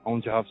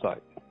on job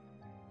site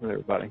with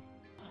everybody.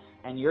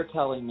 And you're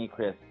telling me,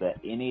 Chris, that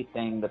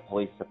anything the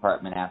police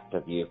department asked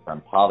of you,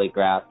 from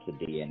polygraph to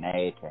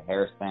DNA to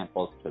hair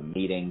samples to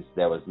meetings,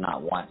 there was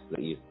not once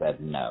that you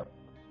said no?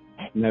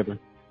 Never.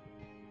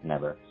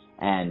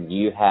 And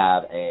you've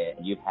had a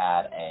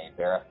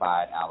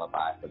verified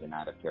alibi for the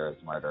night of Tara's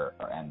murder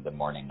and the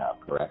morning of,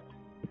 correct?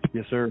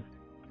 Yes, sir.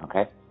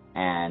 Okay.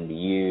 And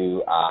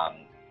you,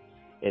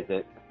 is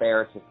it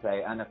fair to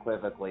say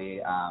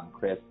unequivocally,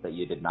 Chris, that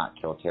you did not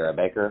kill Tara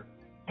Baker?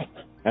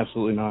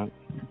 Absolutely not.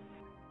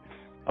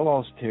 I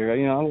lost Tara.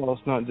 I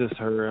lost not just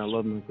her. I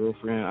love my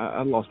girlfriend.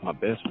 I lost my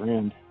best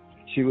friend.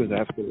 She was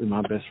absolutely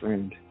my best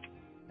friend.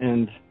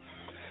 And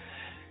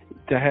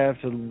to have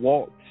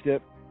to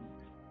step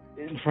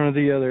in front of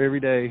the other every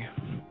day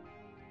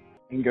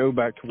and go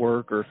back to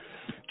work or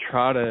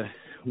try to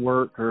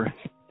work, or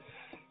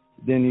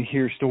then you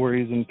hear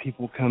stories and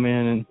people come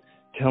in and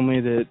tell me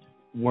that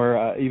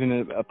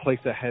even a place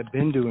that had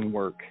been doing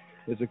work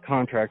as a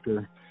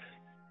contractor,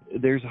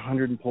 there's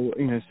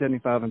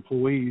 75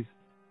 employees,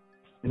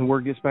 and the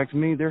word gets back to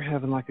me, they're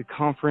having a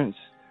conference,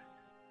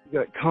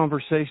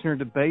 conversation or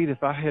debate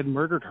if I had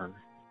murdered her.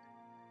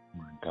 Oh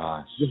my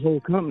gosh. The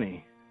whole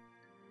company.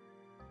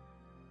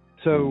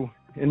 So,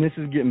 and this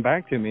is getting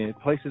back to me.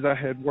 At places I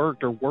had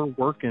worked or were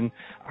working,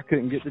 I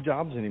couldn't get the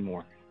jobs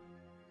anymore.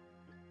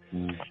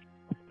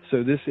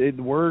 So the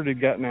word had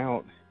gotten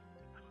out.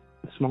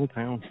 A small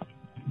town.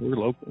 We're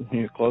local,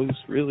 close,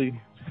 really.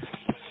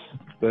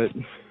 But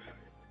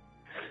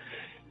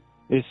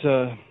it's,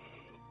 so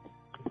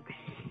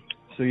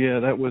yeah,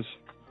 that was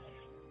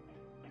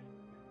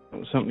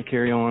something to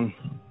carry on.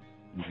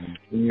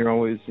 And you're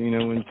always,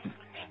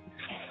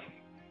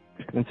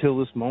 until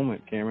this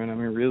moment, Cameron,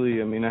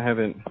 I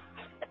haven't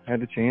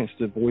had a chance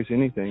to voice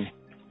anything.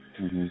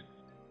 So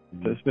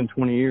it's been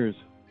 20 years.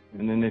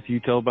 And then if you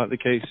tell about the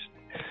case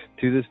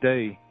to this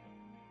day,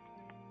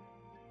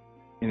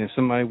 and if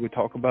somebody would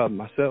talk about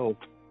myself,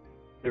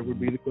 there would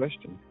be the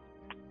question.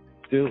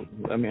 Still,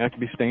 I could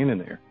be standing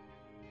there,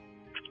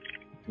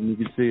 and you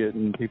could see it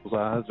in people's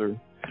eyes or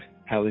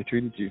how they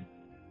treated you.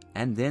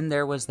 And then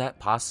there was that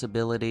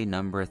possibility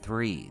number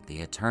 3,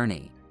 the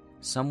attorney.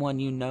 Someone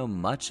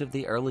much of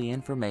the early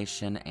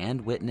information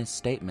and witness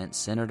statements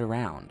centered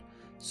around.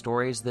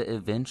 Stories that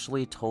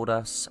eventually told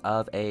us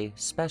of a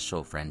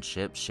special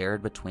friendship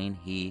shared between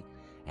he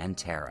and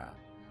Tara.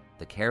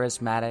 The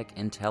charismatic,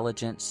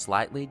 intelligent,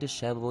 slightly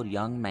disheveled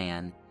young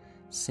man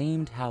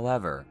seemed,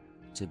 however,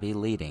 to be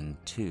leading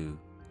 2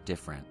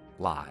 different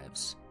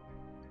lives.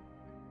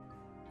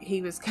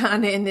 He was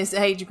kind of in this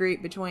age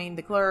group between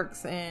the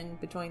clerks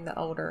and between the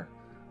older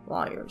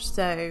lawyers.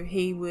 So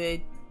he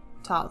would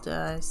talk to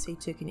us. He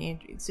took an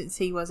interest. Since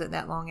he wasn't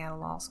that long out of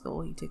law school,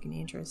 he took an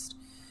interest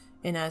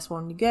in us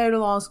wanting to go to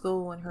law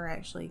school and her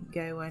actually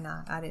going.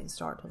 I didn't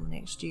start till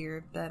next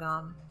year. But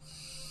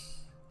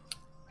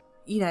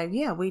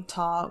we'd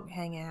talk,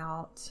 hang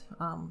out.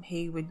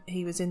 He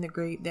was in the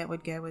group that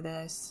would go with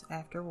us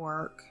after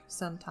work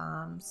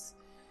sometimes,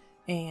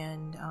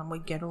 and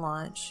we'd go to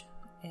lunch.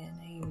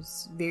 And he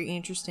was very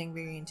interesting,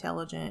 very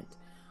intelligent.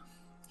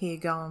 He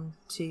had gone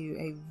to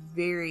a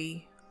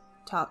very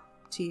top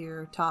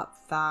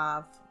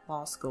 5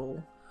 law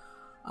school,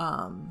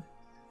 and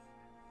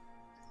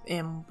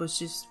was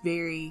just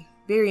very,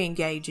 very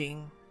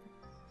engaging.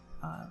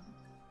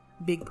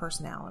 Big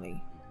personality.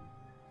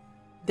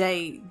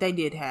 They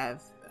did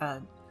have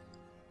a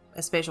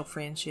special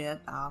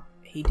friendship.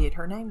 He did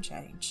her name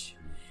change.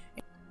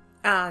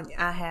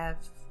 I have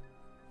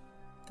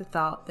the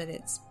thought that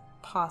it's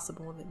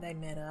possible that they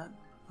met up.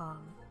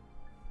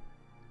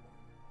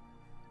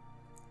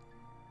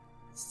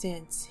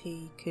 Since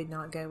he could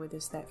not go with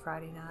us that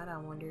Friday night, I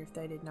wonder if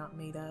they did not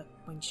meet up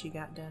when she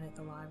got done at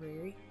the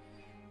library.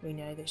 We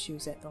know that she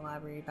was at the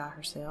library by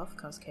herself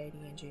because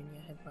Katie and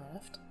Junior had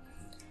left.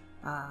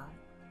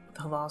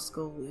 The law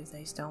school is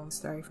a stone's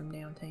throw from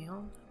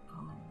downtown.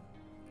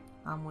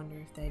 I wonder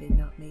if they did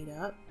not meet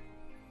up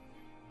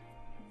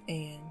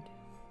and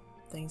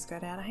things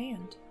got out of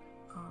hand.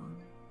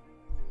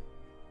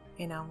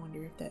 And I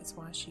wonder if that's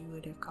why she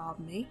would have called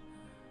me,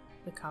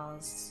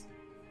 because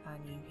I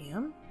knew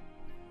him.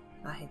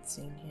 I had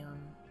seen him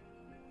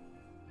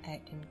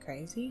acting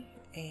crazy,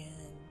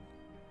 and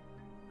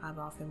I've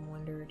often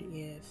wondered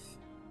if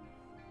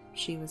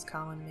she was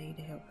calling me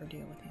to help her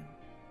deal with him.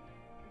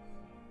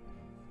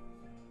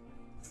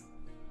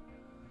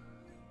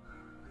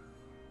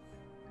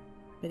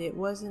 But it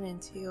wasn't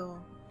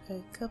until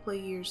a couple of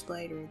years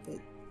later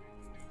that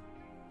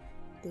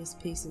these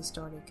pieces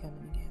started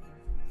coming together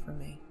for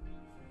me.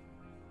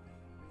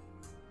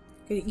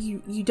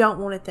 You don't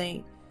want to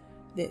think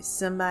that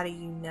somebody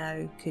you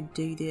know could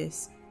do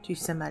this to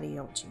somebody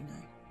else you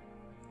know.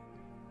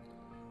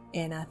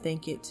 And I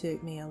think it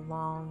took me a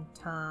long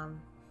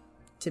time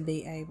to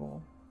be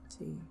able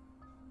to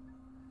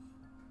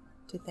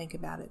think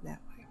about it that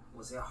way.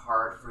 Was it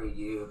hard for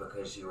you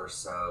because you were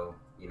so,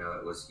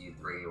 it was you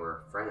three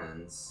were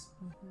friends?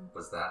 Mm-hmm.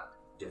 Was that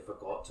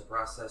difficult to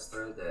process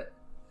through, that,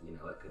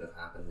 it could have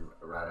happened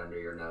right under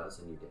your nose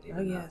and you didn't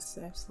even know? Yes,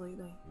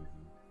 absolutely.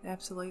 Mm-hmm.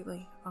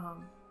 Absolutely.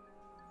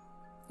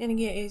 And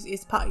again,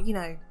 it's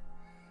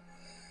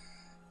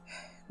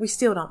we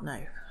still don't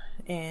know.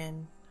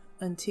 And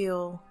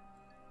until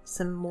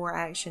some more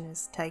action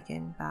is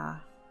taken by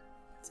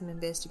some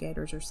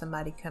investigators or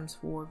somebody comes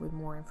forward with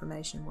more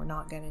information, we're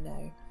not going to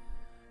know.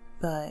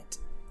 But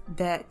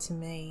that to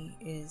me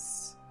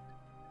is,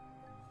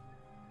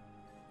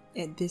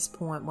 at this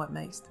point, what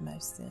makes the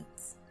most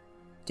sense.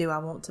 Do I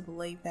want to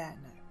believe that?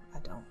 No, I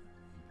don't.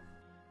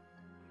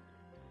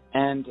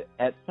 And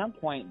at some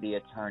point, the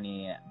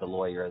attorney, the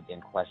lawyer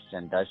in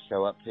question, does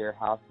show up to your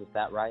house. Is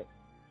that right?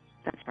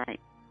 That's right.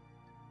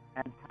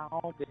 And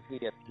how did he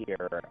appear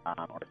or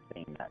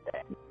seem that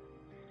day?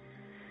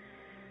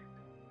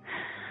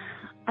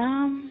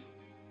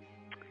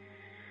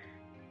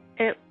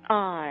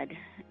 Odd.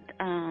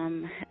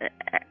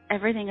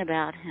 Everything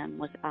about him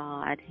was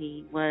odd.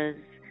 He was,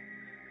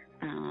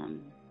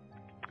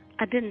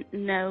 I didn't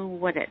know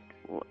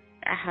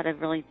how to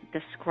really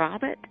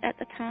describe it at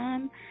the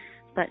time,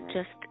 but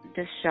just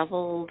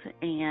disheveled,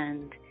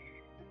 and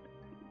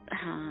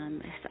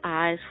his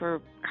eyes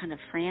were kind of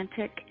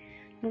frantic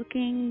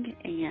looking,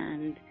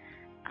 and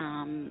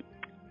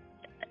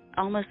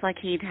almost like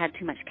he'd had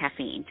too much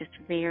caffeine, just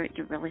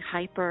really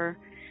hyper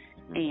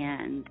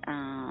and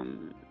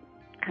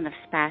kind of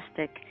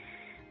spastic,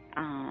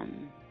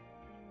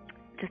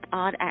 just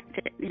odd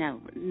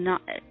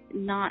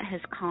not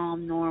his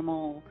calm,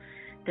 normal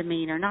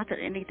demeanor. Not that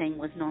anything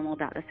was normal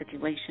about the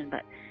situation,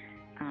 but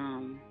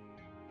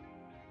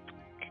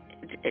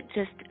it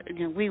just,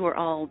 we were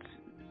all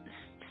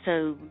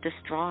so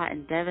distraught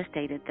and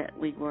devastated that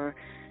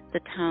the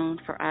tone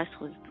for us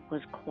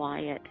was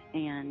quiet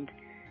and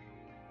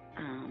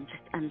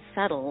just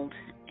unsettled,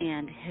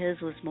 and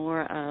his was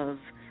more of,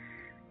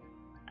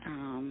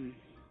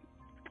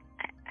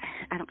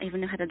 I don't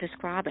even know how to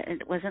describe it.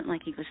 It wasn't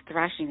like he was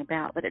thrashing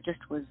about, but it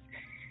just was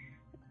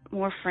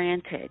more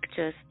frantic,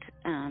 just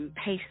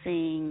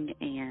pacing,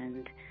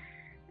 and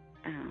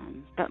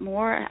but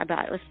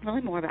it was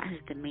really more about his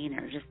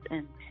demeanor, just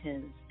and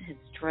his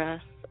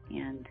dress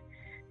and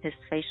his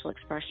facial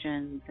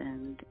expressions,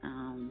 and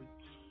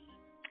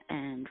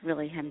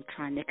really him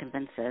trying to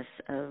convince us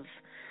of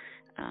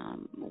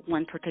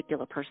one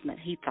particular person that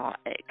he thought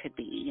it could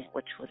be,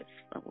 which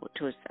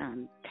was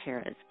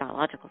Tara's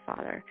biological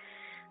father.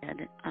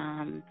 And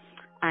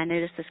I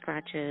noticed the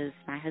scratches.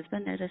 My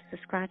husband noticed the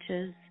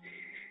scratches,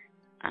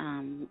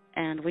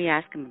 and we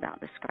asked him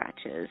about the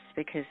scratches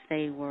because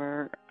they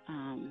were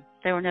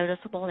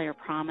noticeable. They were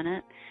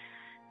prominent,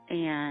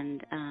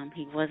 and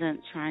he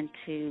wasn't trying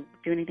to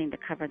do anything to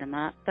cover them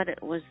up. But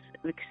it was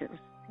because it was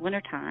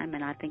wintertime,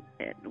 and I think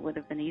it would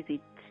have been easy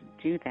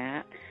to do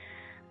that.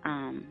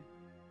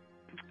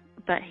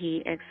 But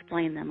he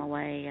explained them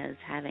away as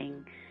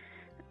having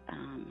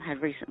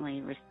had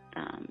recently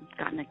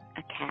gotten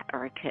a cat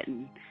or a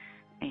kitten,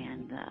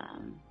 and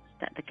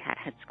that the cat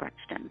had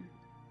scratched him.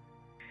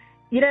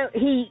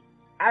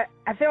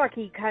 I feel like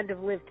he kind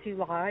of lived two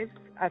lives.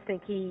 I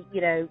think he,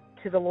 to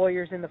the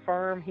lawyers in the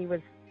firm, he was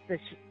this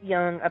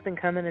young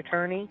up-and-coming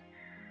attorney.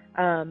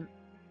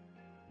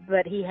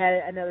 But he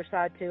had another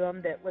side to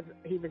him that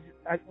he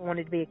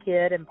wanted to be a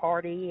kid and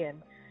party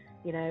and,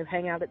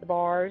 hang out at the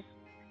bars.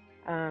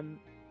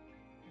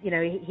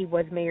 He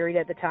was married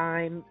at the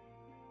time.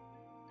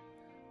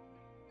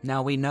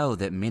 Now we know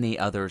that many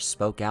others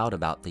spoke out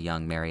about the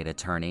young married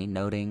attorney,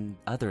 noting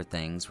other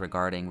things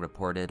regarding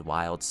reported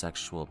wild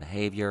sexual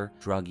behavior,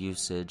 drug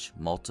usage,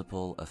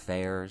 multiple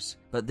affairs.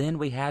 But then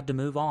we had to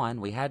move on.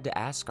 We had to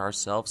ask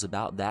ourselves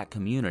about that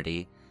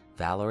community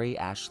Valerie,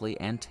 Ashley,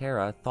 and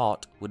Tara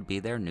thought would be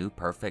their new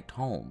perfect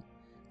home,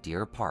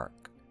 Deer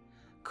Park.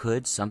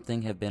 Could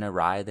something have been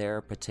awry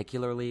there,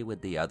 particularly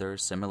with the other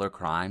similar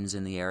crimes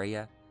in the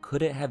area?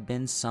 Could it have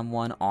been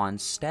someone on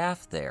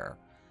staff there?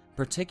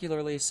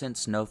 Particularly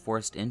since no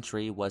forced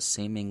entry was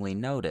seemingly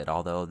noted,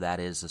 although that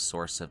is a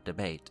source of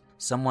debate.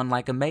 Someone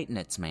like a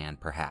maintenance man,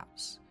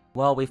 perhaps.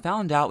 Well, we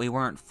found out we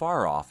weren't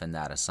far off in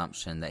that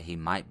assumption that he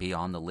might be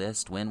on the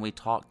list when we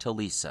talked to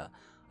Lisa,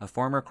 a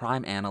former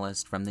crime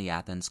analyst from the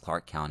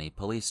Athens-Clarke County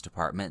Police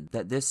Department,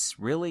 that this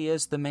really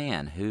is the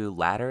man who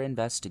latter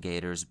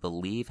investigators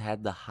believe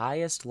had the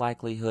highest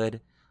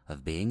likelihood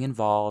of being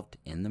involved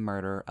in the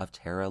murder of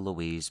Tara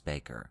Louise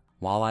Baker.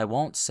 While I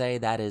won't say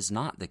that is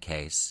not the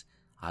case,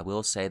 I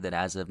will say that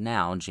as of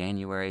now,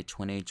 January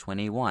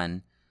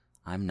 2021,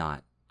 I'm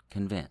not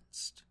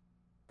convinced.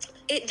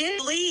 It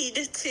did lead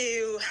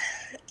to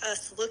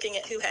us looking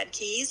at who had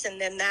keys, and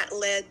then that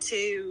led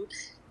to,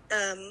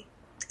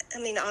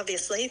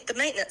 obviously, the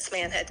maintenance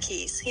man had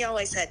keys. He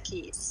always had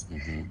keys.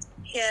 Mm-hmm.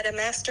 He had a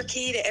master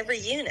key to every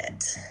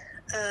unit.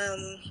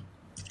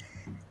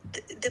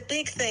 The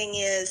big thing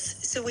is,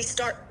 so we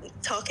start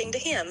talking to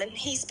him, and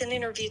he's been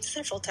interviewed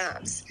several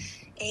times.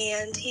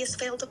 And he has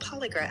failed a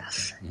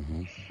polygraph.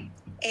 Mm-hmm.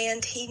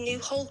 And he knew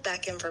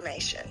holdback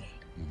information.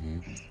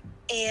 Mm-hmm.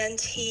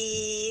 And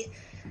he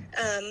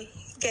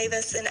gave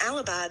us an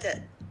alibi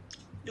that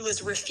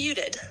was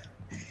refuted.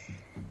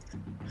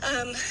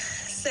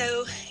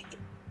 So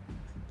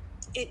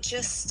it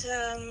just,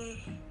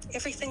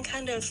 everything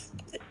kind of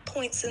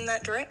points in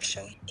that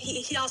direction.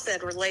 He also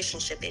had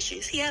relationship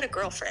issues. He had a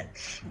girlfriend.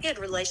 He had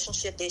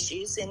relationship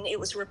issues, and it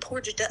was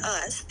reported to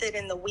us that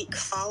in the week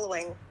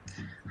following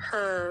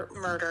her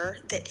murder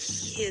that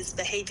his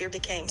behavior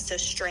became so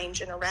strange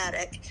and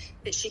erratic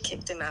that she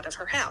kicked him out of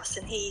her house,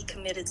 and he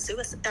committed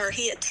suicide, or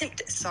he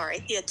attempted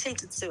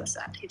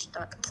suicide. He did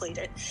not complete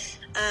it.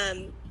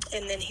 And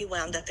then he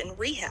wound up in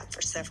rehab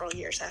for several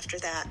years after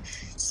that.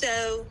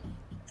 So,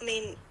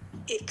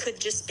 it could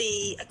just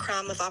be a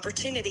crime of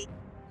opportunity.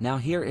 Now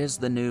here is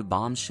the new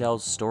bombshell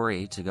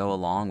story to go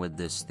along with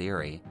this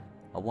theory.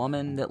 A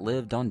woman that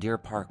lived on Deer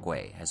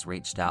Parkway has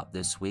reached out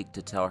this week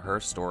to tell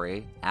her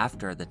story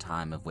after the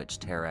time of which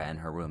Tara and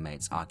her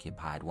roommates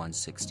occupied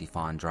 160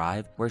 Fawn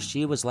Drive, where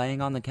she was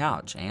laying on the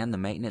couch and the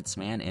maintenance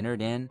man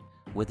entered in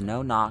with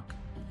no knock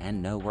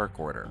and no work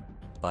order.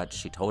 But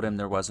she told him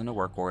there wasn't a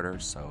work order,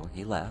 so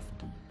he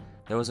left.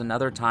 There was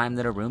another time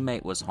that a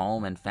roommate was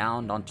home and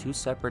found on 2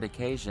 separate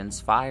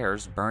occasions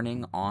fires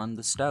burning on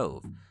the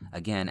stove,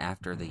 again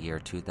after the year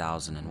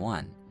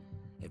 2001.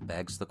 It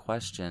begs the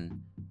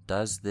question,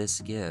 does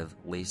this give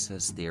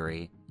Lisa's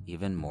theory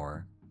even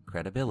more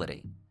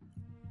credibility?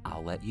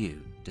 I'll let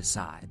you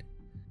decide.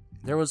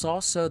 There was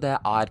also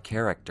that odd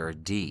character,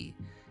 Dee,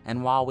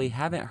 and while we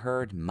haven't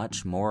heard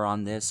much more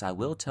on this, I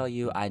will tell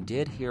you I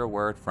did hear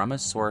word from a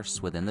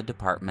source within the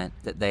department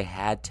that they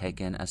had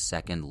taken a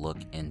second look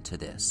into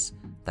this.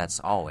 That's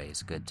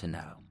always good to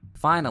know.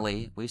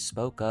 Finally, we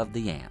spoke of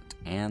the ant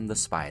and the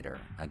spider,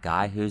 a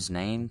guy whose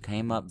name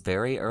came up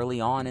very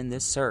early on in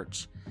this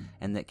search,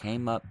 and that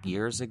came up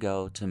years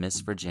ago to Miss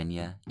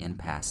Virginia in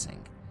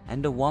passing,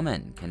 and a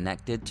woman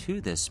connected to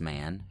this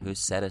man who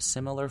set a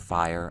similar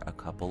fire a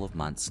couple of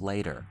months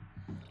later,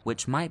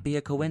 which might be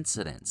a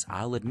coincidence,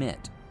 I'll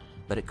admit,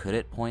 but could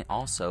it point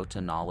also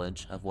to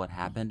knowledge of what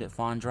happened at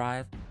Fawn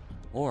Drive?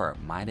 Or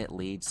might it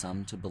lead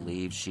some to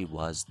believe she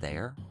was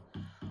there?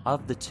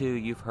 Of the two,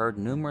 you've heard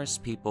numerous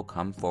people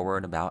come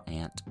forward about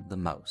Ant the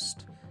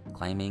most,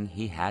 claiming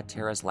he had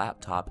Tara's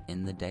laptop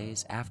in the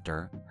days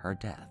after her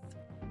death.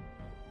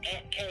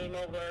 Ant came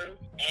over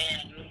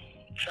and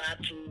tried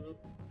to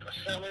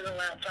sell me the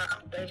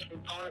laptop, basically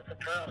pawn it for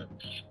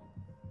drugs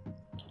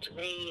to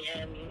me,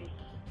 and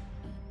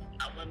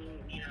I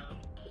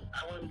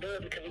wouldn't do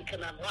it because he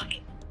couldn't unlock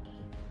it.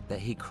 That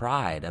he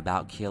cried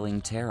about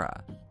killing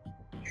Tara.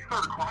 He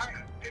started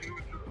crying, and he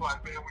was just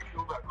like, man, we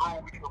killed that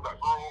girl, blah,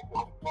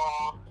 blah,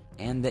 blah.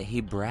 And that he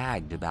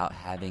bragged about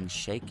having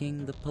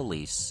shaking the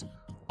police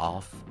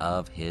off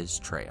of his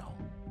trail.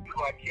 He's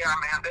like, yeah,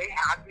 man, they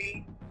had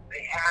me,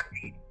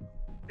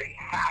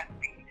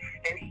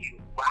 and he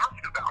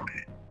laughed about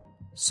it.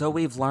 So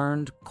we've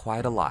learned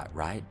quite a lot,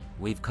 right?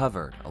 We've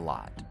covered a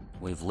lot.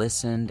 We've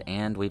listened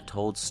and we've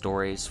told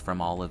stories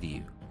from all of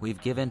you.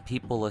 We've given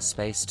people a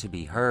space to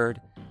be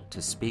heard,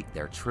 to speak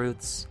their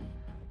truths.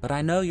 But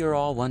I know you're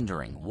all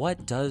wondering,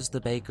 what does the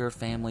Baker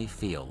family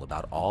feel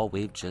about all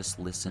we've just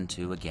listened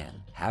to again?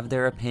 Have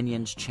their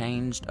opinions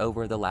changed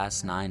over the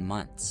last 9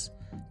 months?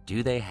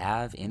 Do they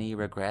have any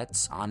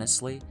regrets,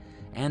 honestly?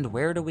 And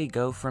where do we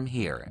go from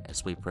here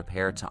as we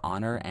prepare to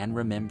honor and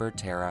remember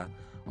Tara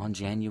on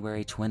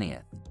January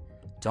 20th?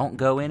 Don't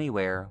go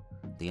anywhere.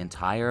 The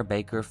entire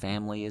Baker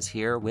family is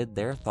here with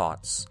their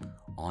thoughts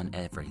on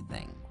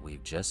everything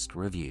we've just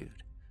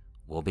reviewed.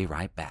 We'll be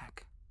right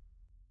back.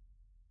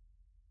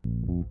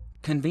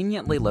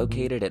 Conveniently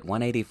located at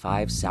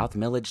 185 South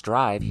Millage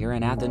Drive here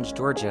in Athens,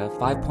 Georgia,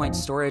 5 Point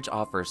Storage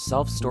offers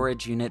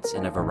self-storage units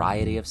in a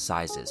variety of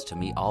sizes to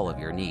meet all of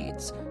your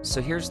needs.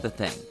 So here's the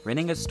thing,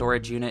 renting a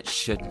storage unit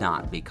should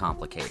not be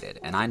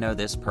complicated, and I know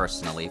this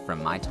personally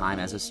from my time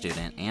as a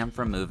student and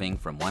from moving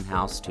from one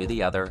house to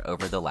the other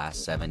over the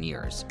last 7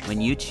 years.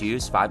 When you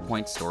choose 5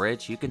 Point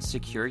Storage, you can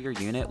secure your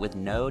unit with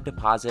no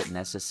deposit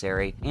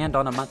necessary and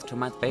on a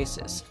month-to-month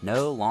basis.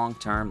 No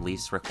long-term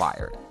lease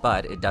required.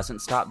 But it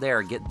doesn't stop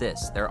there. Get this.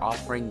 They're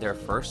offering their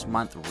first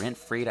month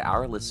rent-free to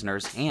our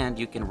listeners, and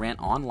you can rent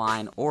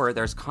online, or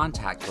there's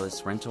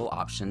contactless rental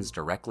options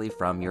directly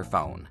from your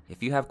phone.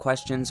 If you have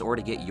questions or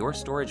to get your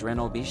storage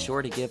rental, be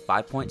sure to give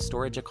 5 Point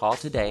Storage a call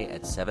today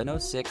at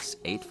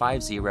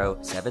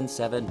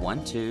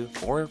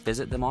 706-850-7712 or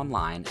visit them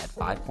online at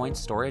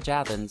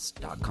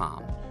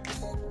 5pointstorageathens.com.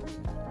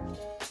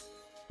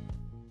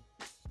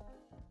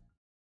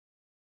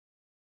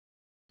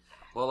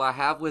 Well, I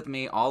have with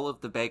me all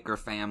of the Baker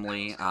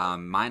family,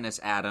 minus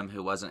Adam,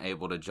 who wasn't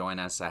able to join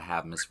us. I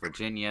have Miss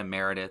Virginia,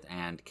 Meredith,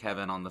 and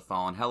Kevin on the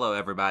phone. Hello,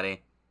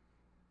 everybody.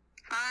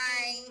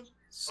 Hi.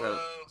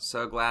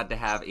 So glad to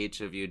have each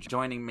of you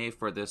joining me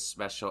for this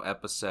special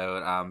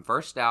episode.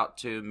 First out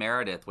to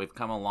Meredith. We've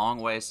come a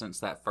long way since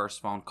that first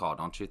phone call,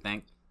 don't you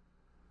think?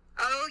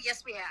 Oh,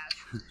 yes, we have.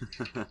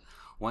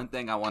 One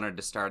thing I wanted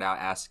to start out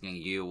asking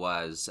you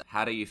was,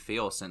 how do you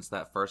feel since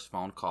that first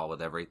phone call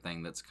with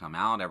everything that's come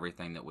out,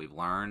 everything that we've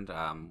learned?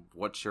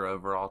 What's your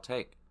overall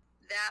take?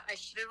 That I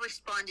should have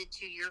responded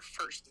to your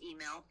first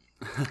email.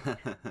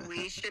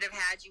 We should have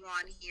had you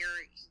on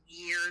here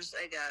years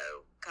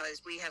ago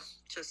because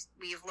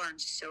we've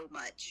learned so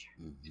much.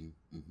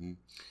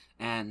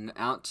 And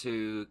out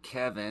to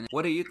Kevin,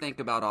 what do you think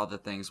about all the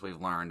things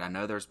we've learned? I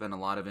know there's been a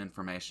lot of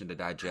information to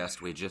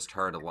digest. We just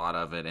heard a lot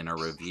of it in a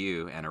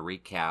review and a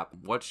recap.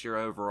 What's your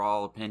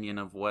overall opinion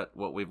of what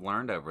we've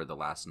learned over the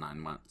last 9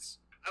 months?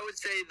 I would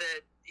say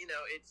that,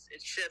 it's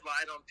shed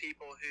light on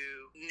people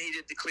who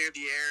needed to clear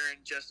the air and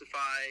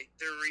justify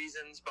their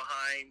reasons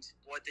behind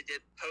what they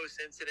did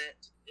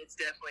post-incident. It's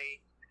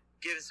definitely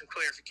given some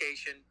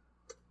clarification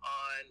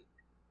on,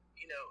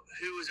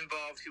 who was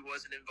involved, who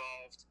wasn't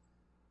involved.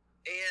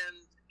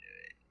 And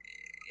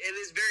it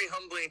is very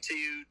humbling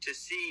to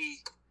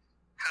see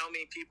how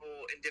many people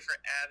in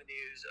different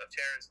avenues of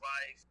Tara's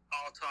life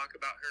all talk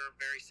about her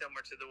very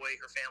similar to the way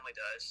her family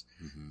does.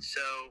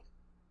 So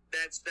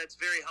that's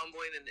very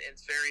humbling, and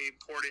it's very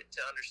important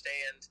to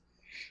understand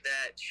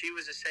that she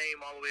was the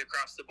same all the way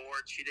across the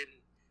board. She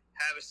didn't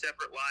have a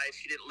separate life.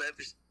 She didn't live,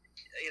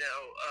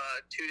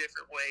 two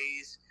different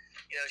ways.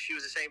 She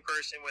was the same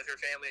person with her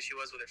family as she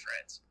was with her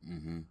friends.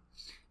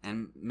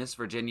 And Miss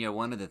Virginia,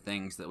 one of the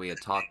things that we had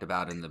talked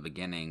about in the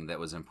beginning that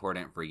was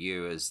important for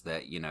you is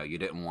that, you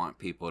didn't want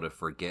people to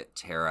forget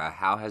Tara.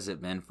 How has it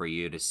been for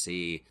you to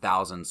see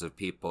thousands of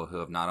people who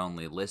have not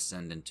only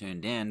listened and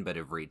tuned in, but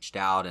have reached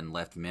out and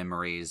left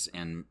memories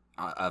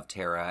of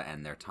Tara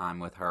and their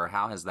time with her?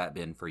 How has that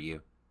been for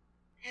you?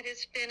 It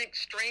has been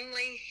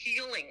extremely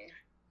healing.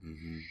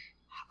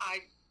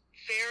 I'm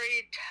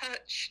very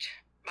touched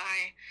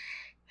by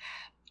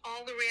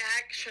all the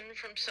reaction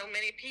from so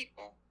many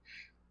people.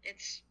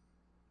 It's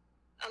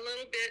a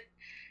little bit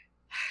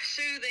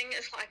soothing.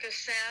 It's like a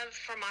salve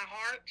for my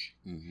heart.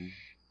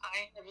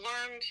 I have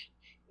learned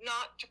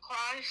not to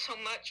cry so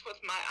much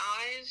with my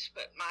eyes,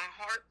 but my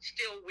heart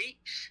still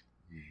weeps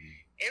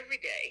every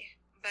day.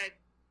 But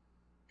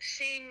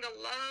seeing the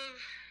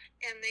love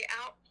and the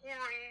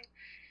outpouring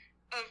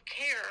of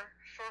care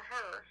for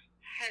her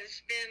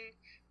has been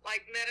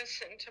like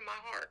medicine to my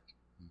heart.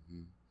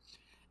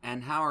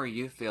 And how are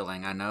you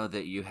feeling? I know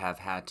that you have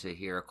had to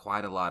hear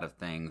quite a lot of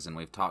things, and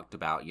we've talked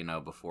about,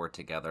 before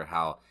together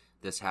how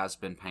this has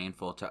been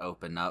painful to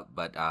open up,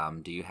 but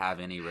do you have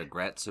any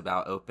regrets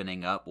about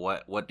opening up?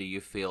 What do you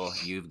feel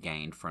you've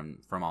gained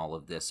from all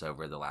of this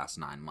over the last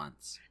 9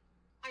 months?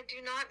 I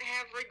do not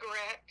have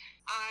regret.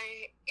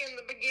 In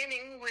the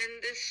beginning, when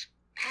this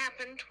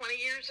happened 20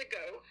 years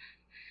ago,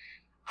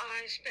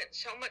 I spent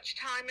so much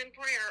time in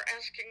prayer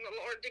asking the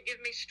Lord to give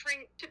me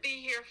strength to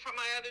be here for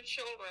my other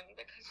children,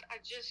 because I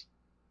just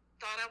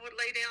thought I would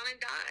lay down and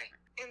die.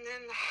 And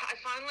then I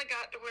finally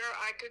got to where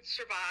I could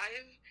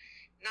survive,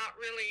 not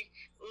really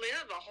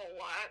live a whole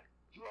lot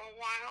for a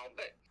while,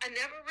 but I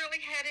never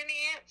really had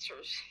any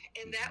answers.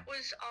 And that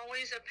was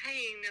always a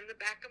pain in the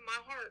back of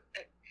my heart.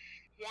 That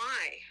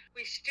why?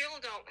 We still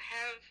don't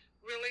have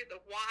really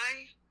the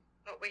why,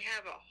 but we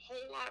have a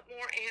whole lot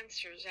more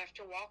answers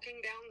after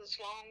walking down this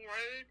long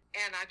road,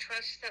 and I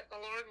trust that the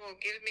Lord will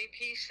give me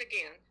peace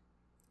again.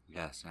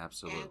 Yes,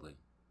 absolutely.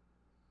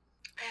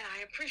 And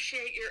I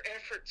appreciate your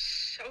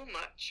efforts so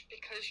much,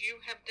 because you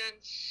have done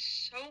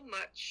so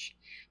much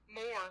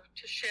more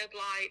to shed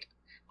light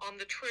on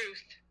the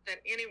truth than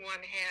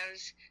anyone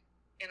has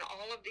in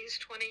all of these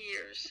 20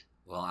 years.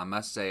 Well, I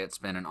must say it's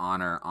been an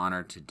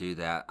honor to do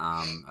that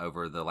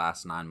over the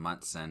last 9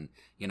 months. And,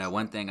 you know,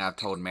 one thing I've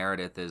told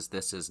Meredith is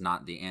this is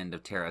not the end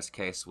of Tara's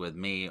case with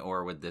me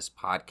or with this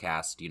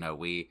podcast. You know,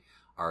 we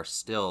are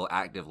still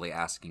actively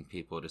asking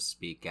people to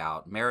speak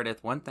out.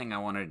 Meredith, one thing I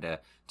wanted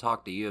to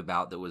talk to you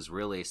about that was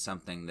really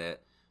something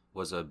that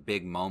was a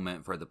big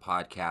moment for the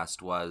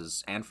podcast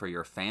was, and for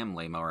your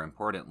family more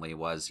importantly,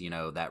 was, you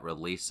know, that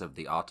release of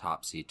the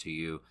autopsy to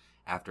you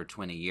after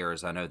 20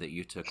 years. I know that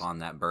you took on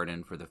that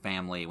burden for the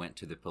family, went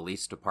to the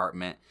police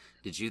department.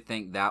 Did you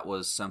think that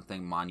was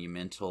something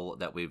monumental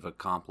that we've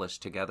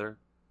accomplished together?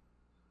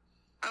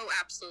 Oh,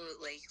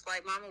 absolutely.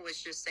 Like Mama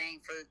was just saying,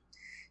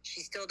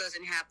 she still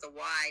doesn't have the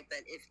why, but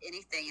if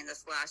anything, in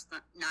this last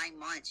 9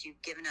 months,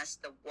 you've given us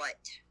the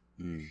what.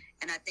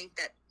 And I think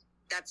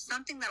that's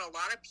something that a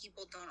lot of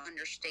people don't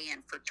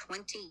understand. For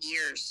 20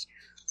 years,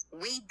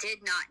 we did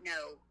not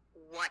know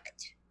what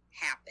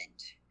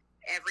happened.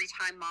 Every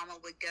time Mama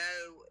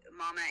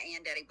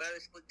and Daddy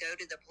both would go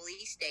to the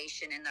police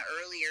station in the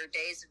earlier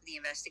days of the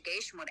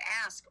investigation, would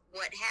ask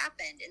what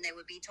happened, and they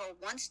would be told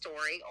one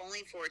story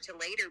only for it to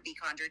later be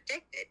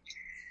contradicted.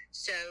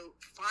 So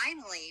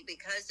finally,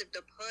 because of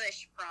the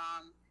push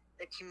from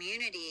the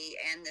community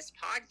and this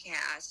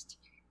podcast,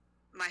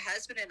 my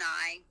husband and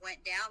I went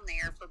down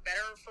there, for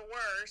better or for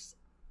worse,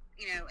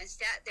 you know, and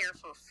sat there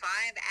for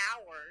 5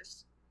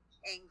 hours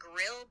and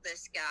grilled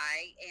this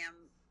guy, and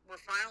we're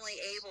finally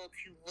able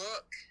to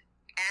look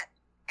at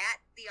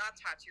the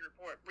autopsy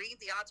report, read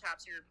the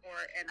autopsy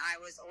report, and I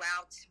was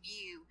allowed to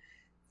view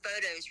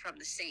photos from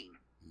the scene.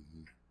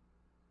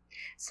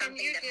 Something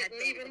and you that had didn't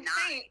been even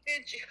denied. think,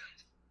 did you?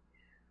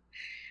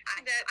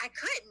 I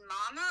couldn't,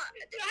 Mama.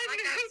 I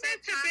know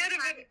that's a bit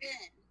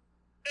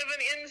of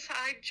an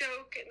inside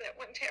joke, and that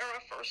when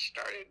Tara first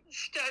started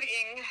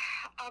studying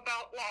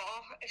about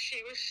law, she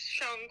was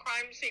shown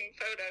crime scene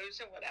photos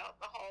and went out in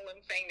the hall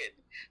and fainted.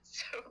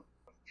 So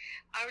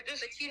I would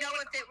just. But you know,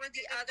 if it were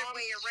the other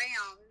way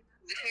around,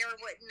 Tara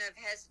wouldn't have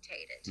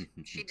hesitated.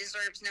 She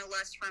deserves no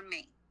less from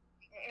me.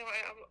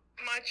 Well,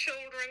 my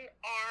children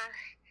are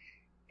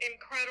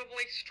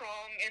incredibly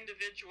strong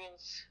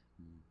individuals,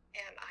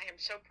 and I am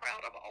so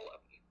proud of all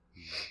of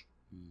you.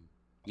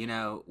 You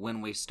know,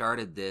 when we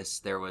started this,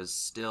 there was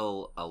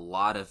still a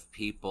lot of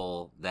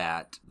people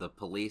that the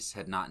police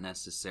had not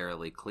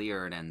necessarily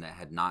cleared and that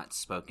had not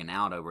spoken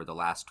out over the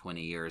last 20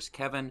 years.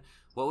 Kevin,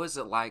 what was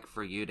it like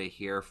for you to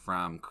hear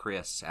from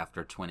Chris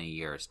after 20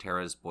 years,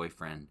 Tara's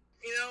boyfriend?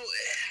 You know,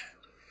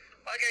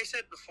 like I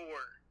said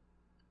before,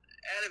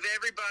 out of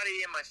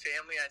everybody in my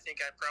family, I think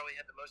I probably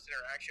had the most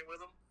interaction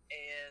with him.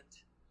 And,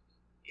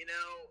 you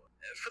know,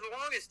 for the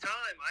longest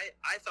time,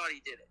 I thought he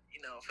did it.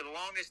 You know, for the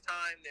longest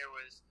time, there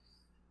was,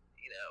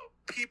 you know,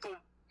 people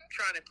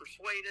trying to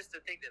persuade us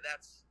to think that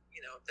that's, you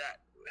know,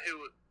 that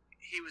who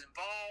he was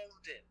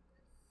involved and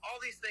all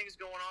these things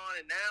going on.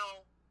 And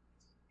now,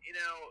 you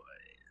know,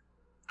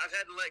 I've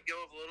had to let go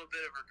of a little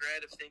bit of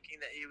regret of thinking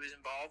that he was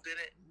involved in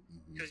it.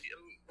 Because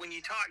when you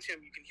talk to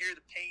him, you can hear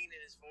the pain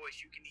in his voice.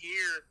 You can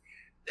hear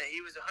that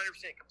he was 100%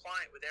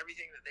 compliant with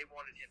everything that they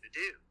wanted him to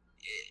do.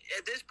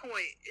 At this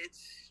point,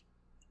 it's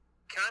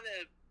kind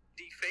of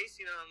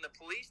defacing on the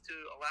police to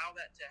allow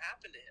that to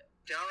happen to him.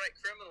 Downright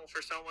criminal for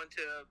someone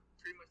to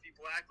pretty much be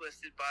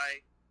blacklisted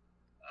by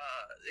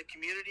the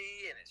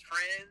community and his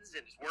friends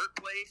and his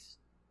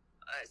workplace.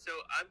 So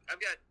I've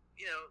got,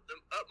 you know, the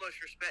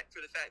utmost respect for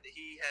the fact that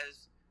he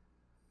has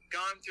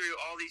gone through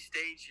all these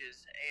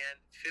stages and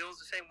feels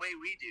the same way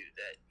we do,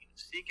 that, you know,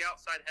 seek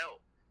outside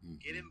help,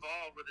 get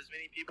involved with as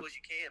many people as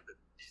you can, but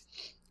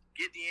just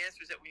get the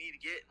answers that we need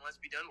to get and let's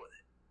be done with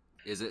it.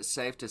 Is it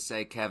safe to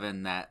say,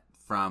 Kevin, that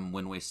from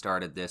when we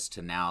started this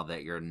to now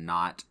that you're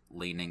not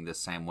leaning the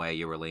same way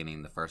you were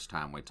leaning the first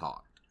time we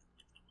talked?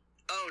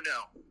 Oh,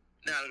 no.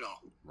 Not at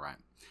all. Right.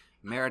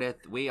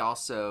 Meredith, we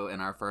also,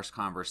 in our first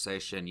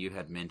conversation, you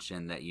had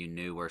mentioned that you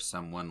knew where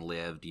someone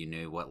lived, you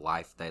knew what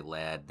life they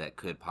led that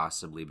could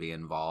possibly be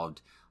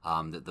involved,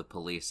 that the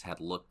police had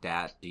looked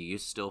at. Do you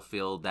still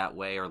feel that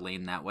way or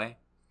lean that way?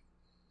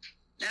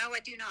 No, I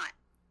do not.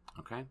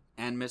 Okay.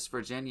 And Miss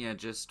Virginia,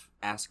 just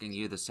asking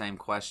you the same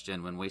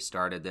question. When we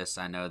started this,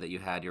 I know that you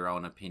had your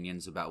own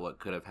opinions about what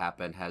could have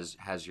happened.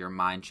 Has your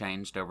mind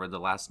changed over the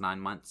last 9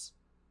 months?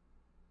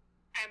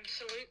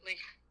 Absolutely.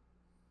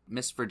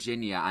 Miss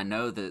Virginia, I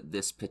know that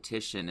this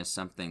petition is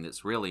something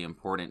that's really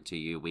important to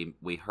you.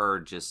 We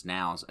heard just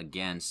now,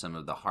 again, some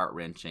of the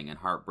heart-wrenching and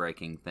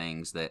heartbreaking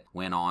things that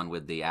went on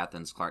with the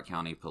Athens-Clarke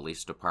County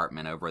Police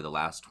Department over the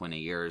last 20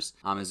 years.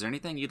 Is there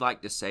anything you'd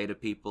like to say to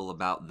people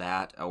about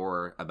that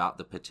or about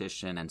the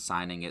petition and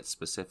signing it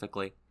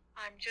specifically?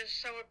 I'm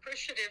just so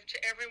appreciative to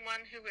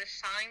everyone who has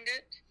signed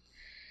it,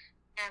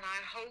 and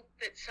I hope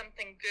that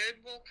something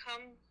good will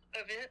come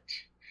of it.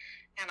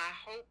 And I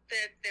hope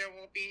that there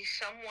will be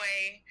some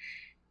way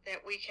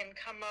that we can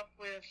come up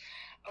with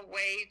a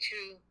way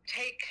to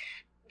take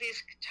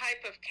these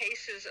type of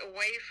cases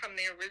away from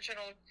the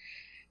original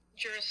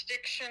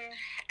jurisdiction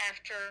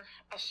after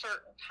a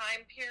certain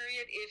time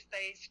period if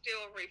they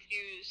still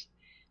refuse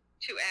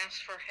to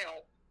ask for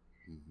help.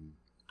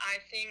 I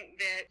think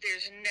that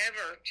there's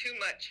never too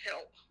much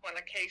help when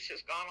a case has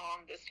gone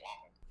on this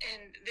long.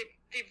 And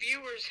the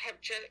viewers have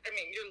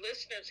your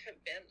listeners have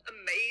been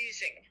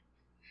amazing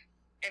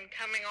in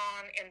coming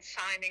on and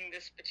signing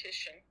this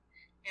petition.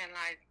 And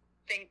I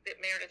think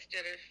that Meredith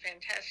did a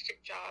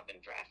fantastic job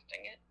in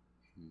drafting it.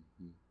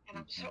 And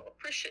I'm so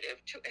appreciative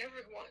to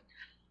everyone.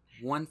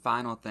 One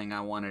final thing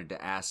I wanted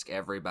to ask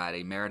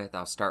everybody. Meredith,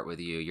 I'll start with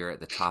you. You're at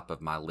the top of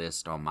my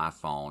list on my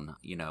phone.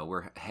 You know,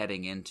 we're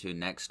heading into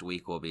next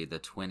week will be the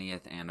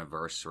 20th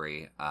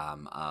anniversary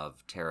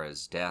of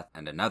Tara's death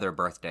and another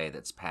birthday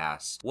that's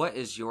passed. What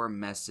is your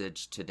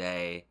message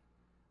today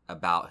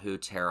about who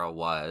Tara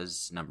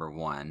was, number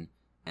one?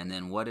 And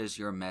then what is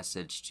your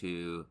message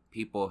to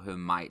people who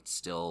might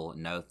still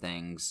know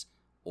things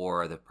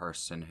or the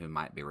person who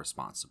might be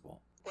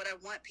responsible? What I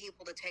want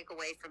people to take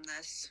away from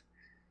this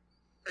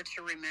or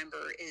to remember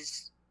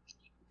is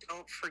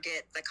don't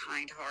forget the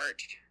kind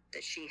heart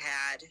that she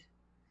had.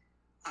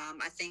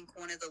 I think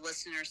one of the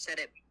listeners said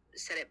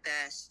it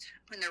best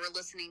when they were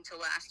listening to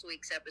last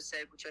week's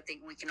episode, which I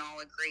think we can all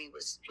agree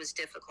was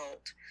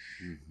difficult,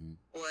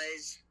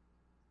 was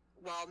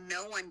while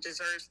no one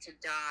deserves to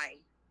die,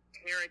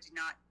 Tara did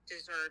not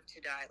deserve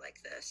to die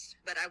like this.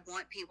 But I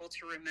want people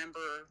to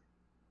remember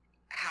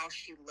how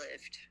she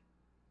lived,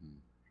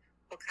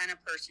 what kind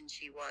of person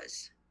she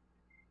was,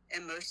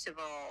 and most of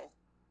all,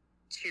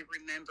 to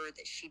remember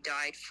that she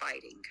died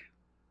fighting.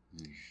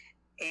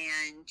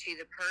 And to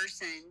the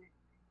person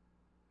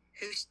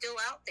who's still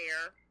out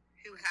there,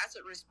 who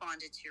hasn't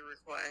responded to your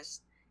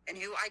request, and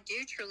who I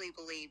do truly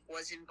believe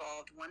was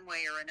involved one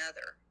way or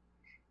another,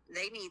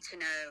 they need to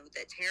know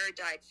that Tara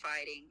died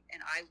fighting,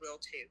 and I will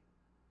too.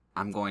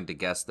 I'm going to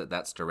guess that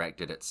that's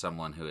directed at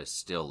someone who is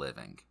still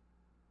living.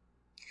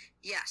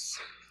 Yes.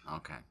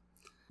 Okay.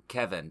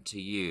 Kevin, to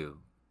you,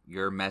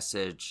 your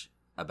message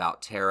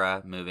about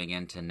Tara moving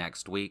into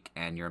next week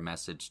and your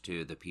message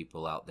to the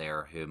people out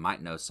there who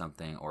might know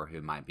something or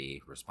who might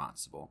be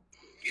responsible.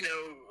 You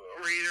know,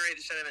 reiterate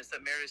the sentiments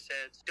that Meredith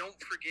said. Don't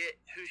forget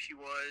who she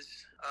was.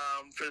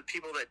 For the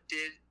people that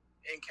did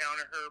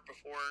encounter her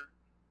before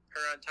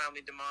her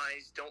untimely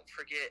demise, don't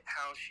forget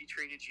how she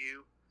treated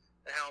you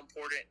and how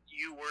important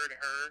you were to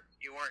her.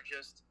 You weren't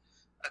just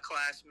a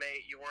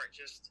classmate. You weren't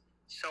just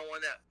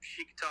someone that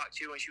she could talk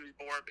to when she was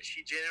bored, but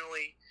she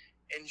genuinely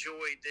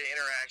enjoyed the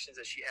interactions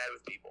that she had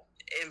with people.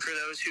 And for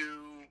those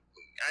who,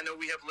 I know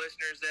we have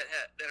listeners that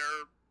are,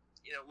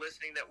 you know,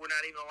 listening that were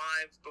not even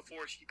alive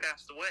before she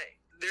passed away.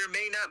 There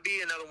may not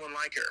be another one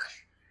like her.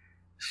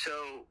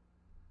 So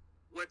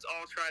let's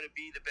all try to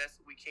be the best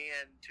that we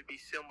can to be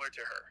similar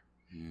to her.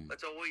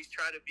 Let's always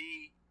try to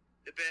be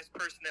the best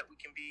person that we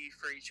can be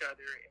for each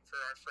other and for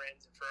our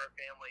friends and for our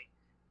family,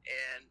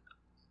 and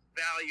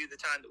value the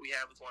time that we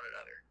have with one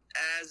another.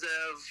 As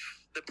of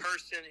the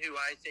person who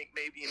I think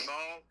may be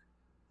involved,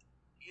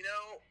 you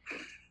know,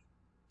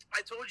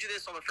 I told you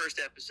this on the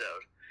first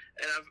episode,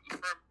 and I'm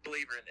a firm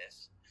believer in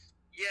this.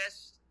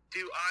 Yes,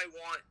 do I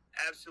want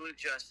absolute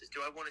justice?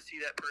 Do I want to see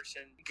that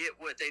person get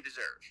what they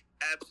deserve?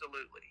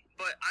 Absolutely.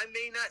 But I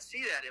may not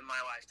see that in my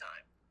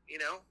lifetime,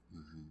 you know?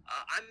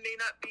 I may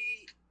not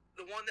be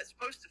the one that's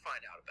supposed to find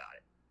out about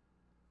it.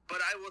 But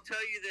I will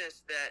tell you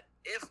this, that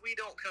if we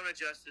don't come to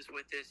justice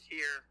with this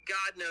here,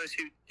 God knows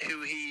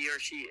who he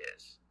or she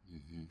is.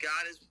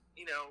 God is,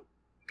 you know,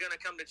 going to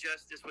come to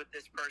justice with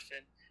this person,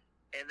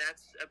 and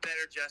that's a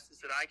better justice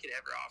that I could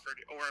ever offer,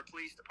 or a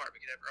police department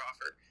could ever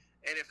offer.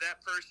 And if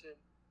that person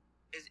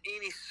is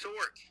any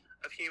sort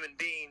of human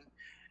being,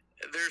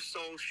 their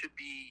soul should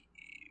be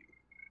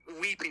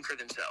weeping for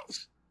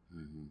themselves,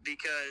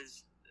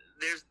 because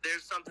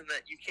there's something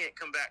that you can't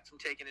come back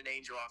from taking an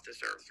angel off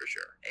this earth, for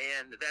sure.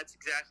 And that's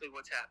exactly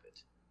what's happened.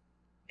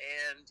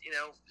 And, you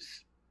know,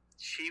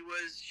 she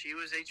was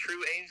a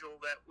true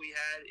angel that we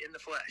had in the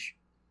flesh.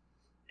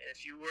 And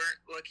if you weren't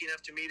lucky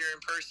enough to meet her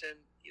in person,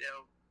 you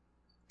know,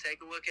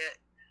 take a look at,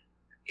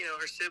 you know,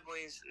 her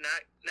siblings,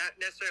 not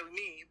necessarily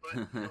me, but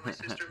you know, my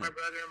sister, my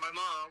brother, and my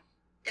mom.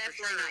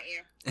 Definitely not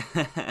you.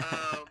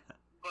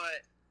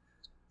 But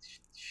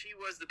she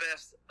was the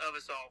best of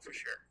us all, for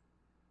sure.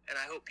 And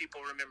I hope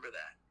people remember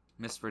that.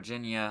 Miss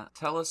Virginia,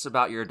 tell us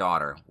about your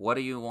daughter. What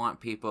do you want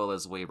people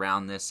as we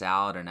round this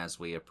out and as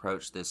we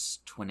approach this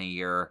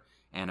 20-year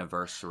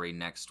anniversary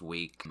next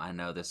week? I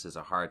know this is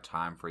a hard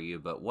time for you,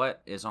 but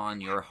what is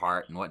on your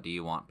heart and what do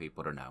you want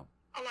people to know?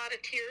 A lot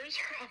of tears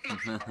are on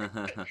my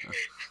heart.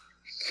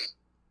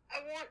 I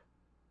want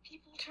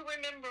people to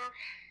remember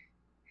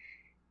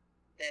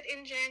that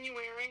in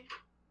January,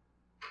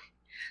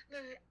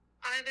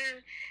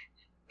 either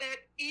that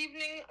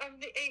evening of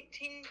the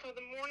 18th or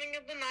the morning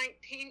of the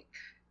 19th,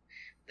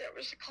 there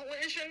was a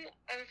collision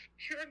of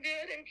pure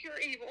good and pure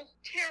evil.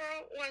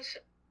 Tara was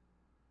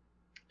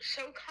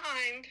so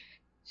kind,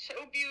 so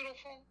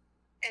beautiful,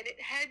 and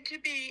it had to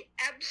be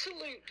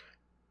absolute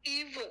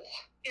evil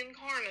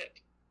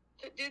incarnate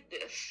that did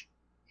this.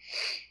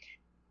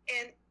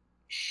 And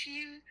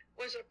she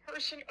was a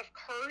person of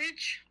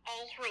courage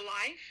all her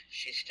life.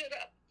 She stood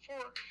up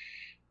for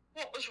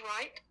what was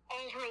right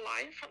all her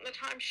life from the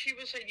time she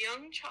was a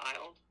young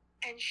child.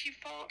 And she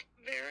fought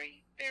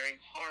very,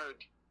 very hard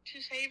to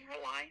save her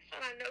life.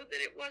 And I know that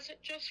it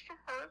wasn't just for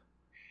her.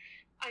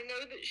 I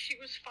know that she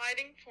was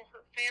fighting for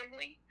her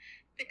family,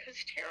 because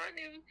Tara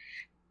knew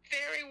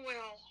very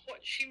well what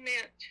she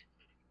meant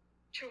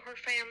to her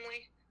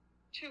family,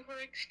 to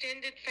her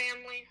extended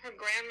family, her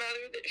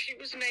grandmother that she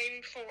was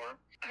named for,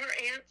 her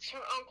aunts,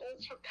 her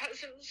uncles, her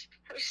cousins,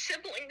 her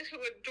siblings who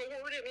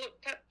adored and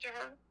looked up to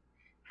her,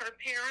 her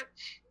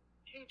parents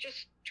who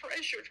just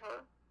treasured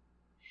her.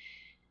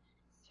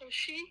 So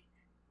she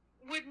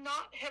would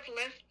not have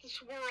left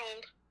this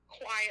world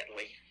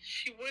quietly.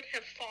 She would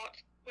have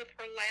fought with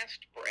her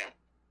last breath.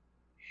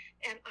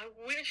 And I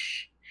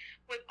wish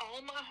with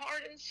all my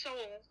heart and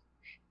soul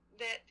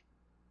that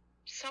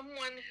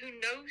someone who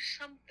knows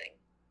something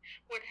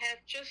would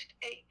have just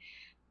a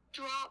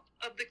drop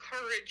of the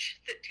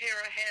courage that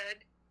Tara had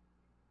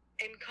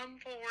and come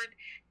forward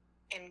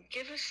and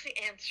give us the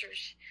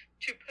answers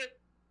to put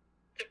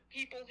the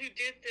people who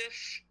did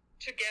this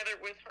together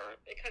with her,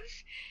 because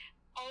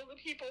all the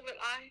people that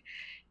I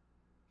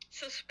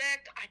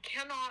suspect, I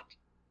cannot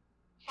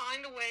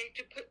find a way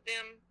to put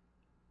them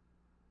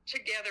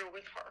together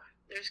with her.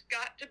 There's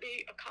got to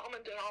be a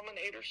common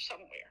denominator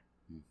somewhere.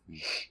 Mm-hmm.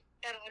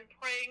 And I'm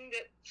praying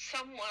that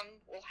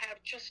someone will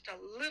have just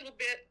a little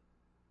bit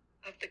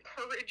of the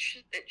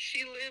courage that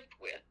she lived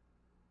with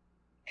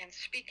and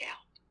speak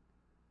out.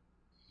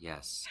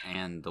 Yes,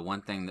 and the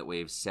one thing that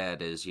we've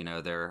said is, you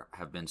know, there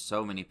have been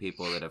so many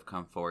people that have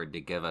come forward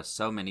to give us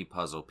so many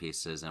puzzle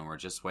pieces, and we're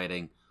just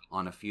waiting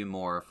on a few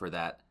more for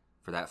that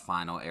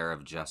final air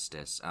of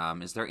justice.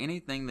 Is there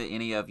anything that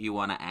any of you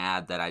want to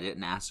add that I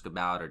didn't ask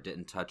about or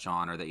didn't touch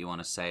on, or that you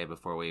want to say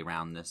before we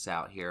round this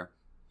out here?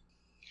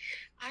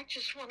 I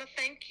just want to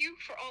thank you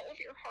for all of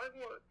your hard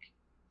work.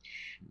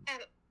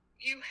 And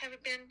you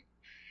have been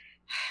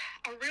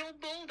a real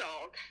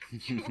bulldog.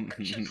 You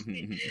are just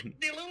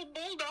the little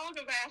bulldog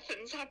of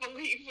Athens, I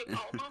believe, with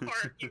all my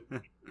heart.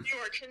 You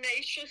are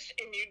tenacious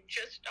and you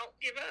just don't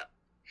give up.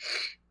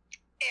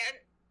 And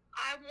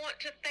I want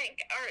to thank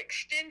our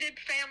extended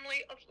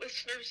family of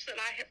listeners that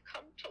I have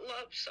come to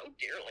love so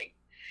dearly.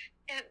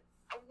 And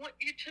I want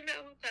you to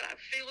know that I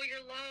feel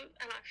your love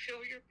and I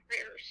feel your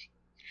prayers.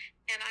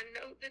 And I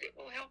know that it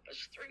will help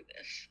us through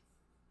this.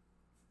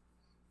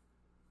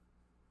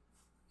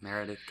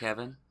 Meredith,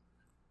 Kevin?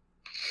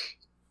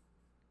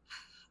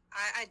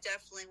 I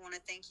definitely want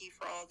to thank you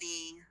for all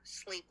the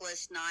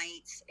sleepless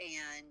nights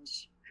and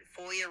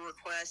FOIA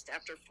request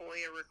after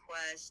FOIA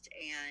request.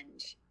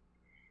 And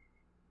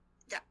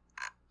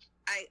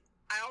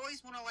I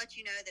always want to let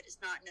you know that it's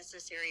not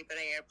necessary, but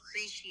I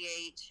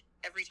appreciate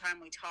every time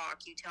we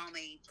talk, you tell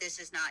me this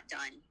is not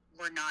done.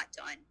 We're not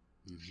done.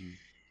 Mm-hmm.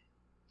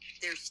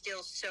 There's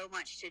still so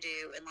much to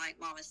do. And like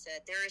Mama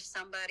said, there is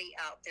somebody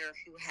out there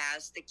who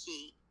has the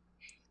key.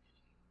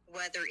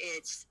 Whether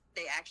it's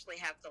they actually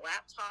have the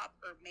laptop,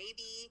 or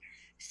maybe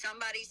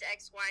somebody's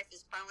ex-wife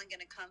is finally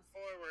going to come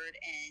forward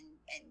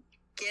and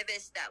give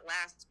us that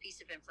last piece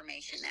of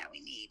information that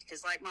we need.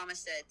 Because like Mama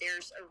said,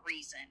 there's a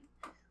reason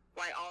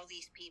why all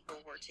these people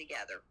were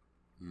together.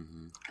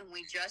 Mm-hmm. And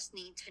we just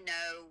need to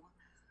know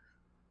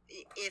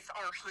if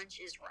our hunch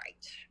is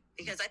right.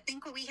 Because I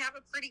think we have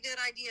a pretty good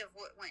idea of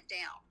what went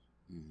down.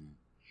 Mm-hmm.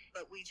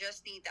 But we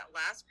just need that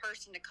last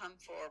person to come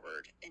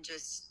forward and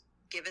just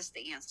give us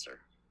the answer.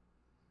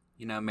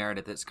 You know,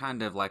 Meredith, it's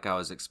kind of like I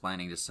was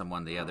explaining to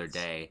someone the other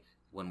day.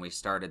 When we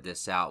started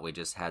this out, we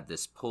just had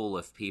this pool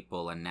of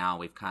people, and now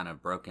we've kind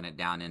of broken it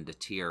down into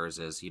tiers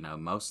as, you know,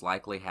 most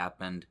likely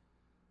happened,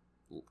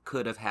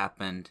 could have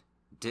happened,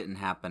 didn't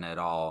happen at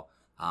all.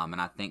 And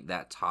I think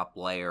that top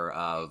layer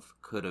of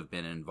could have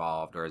been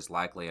involved or is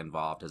likely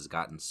involved has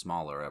gotten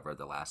smaller over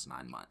the last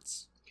 9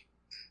 months.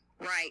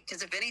 Right,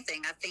 because if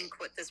anything, I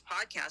think what this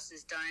podcast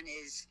has done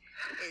is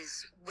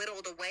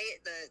whittled away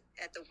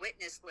at the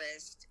witness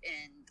list,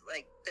 and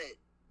like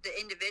the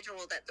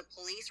individual that the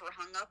police were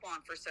hung up on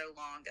for so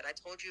long that I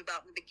told you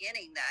about in the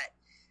beginning that,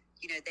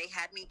 you know, they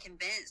had me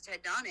convinced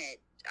had done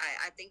it.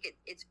 I think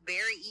it's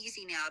very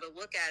easy now to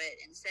look at it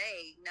and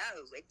say,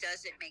 no, it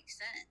doesn't make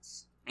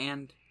sense.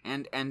 And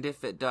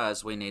if it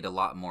does, we need a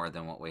lot more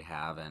than what we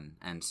have,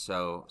 and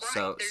so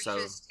right.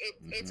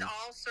 It's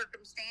all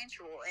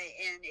circumstantial,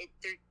 and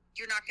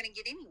you're not going to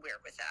get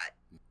anywhere with that.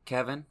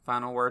 Kevin,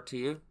 final word to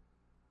you.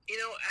 You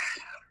know,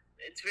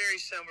 it's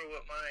very similar to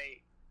what my,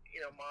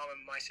 mom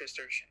and my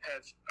sister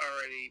have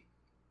already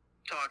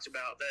talked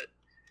about. That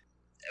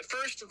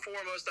first and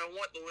foremost, I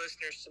want the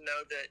listeners to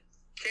know that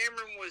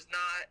Cameron was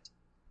not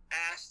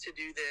asked to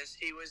do this.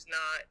 He was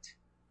not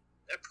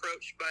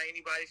approached by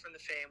anybody from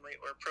the family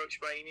or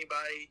approached by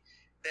anybody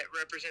that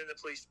represented the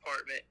police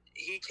department.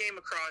 He came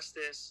across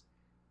this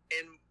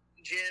and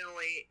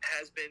generally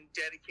has been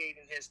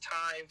dedicating his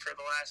time for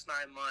the last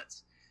 9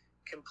 months,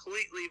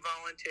 completely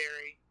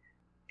voluntary,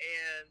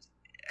 and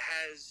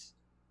has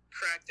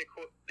cracked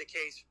the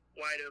case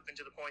wide open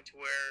to the point to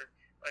where,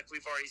 like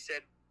we've already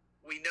said,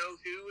 we know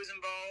who was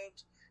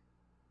involved,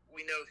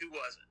 we know who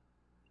wasn't.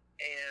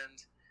 And,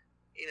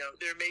 you know,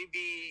 there may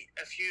be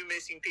a few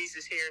missing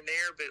pieces here and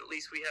there, but at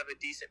least we have a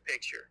decent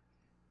picture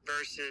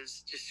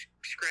versus just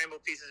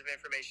scrambled pieces of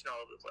information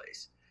all over the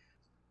place.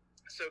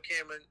 So,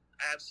 Cameron,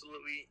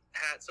 absolutely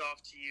hats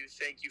off to you.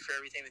 Thank you for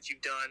everything that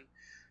you've done.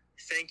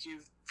 Thank you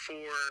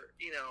for,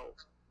 you know,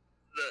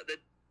 the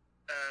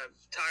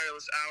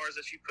tireless hours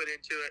that you put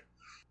into it,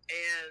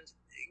 and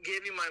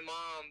giving my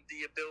mom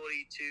the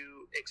ability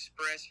to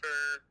express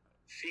her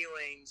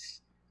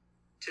feelings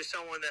to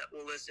someone that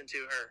will listen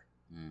to her.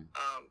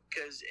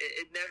 Because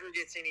it never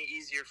gets any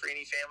easier for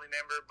any family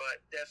member,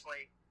 but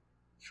definitely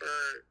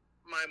for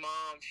my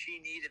mom, she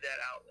needed that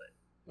outlet,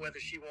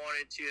 whether she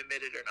wanted to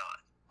admit it or not.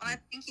 I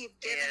think you've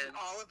given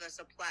all of us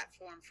a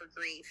platform for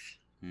grief.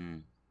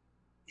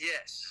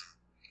 Yes.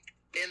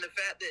 And the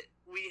fact that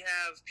we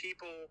have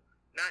people,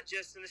 not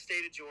just in the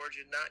state of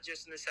Georgia, not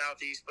just in the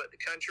Southeast, but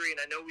the country,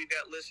 and I know we've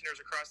got listeners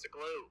across the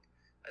globe.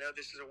 I know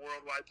this is a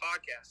worldwide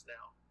podcast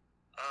now.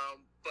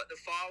 But the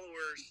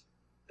followers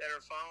that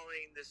are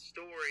following this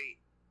story,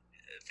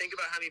 think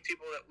about how many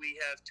people that we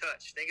have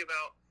touched. Think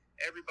about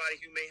everybody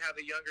who may have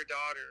a younger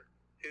daughter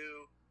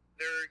who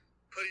they're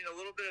putting a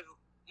little bit of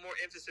more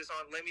emphasis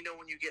on, let me know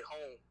when you get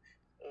home,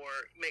 or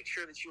make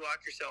sure that you lock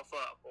yourself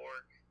up,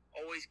 or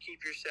always keep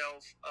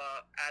yourself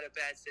out of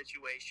bad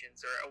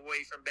situations or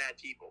away from bad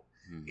people.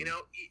 You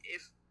know,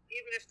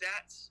 even if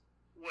that's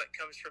what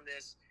comes from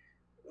this,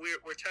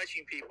 we're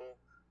touching people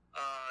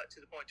to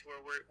the point to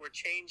where we're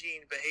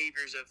changing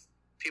behaviors of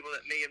people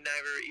that may have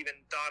never even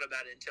thought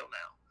about it until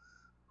now.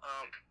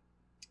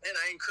 And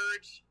I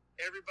encourage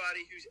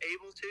everybody who's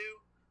able to,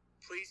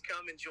 please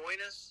come and join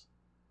us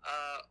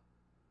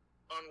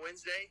on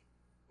Wednesday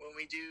when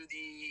we do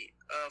the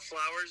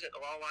flowers at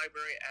the Law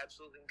Library.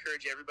 Absolutely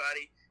encourage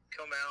everybody,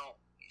 come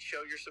out,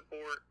 show your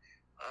support.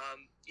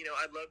 You know,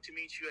 I'd love to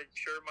meet you. I'm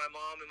sure my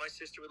mom and my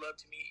sister would love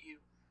to meet you.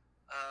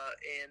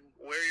 And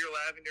wear your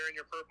lavender and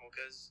your purple,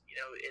 because, you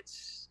know,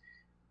 it's,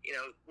 you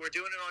know, we're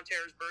doing it on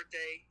Tara's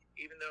birthday,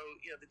 even though,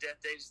 you know, the death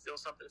date is still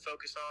something to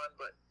focus on.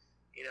 But,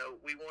 you know,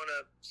 we want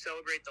to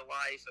celebrate the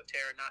life of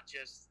Tara, not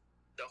just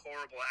the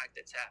horrible act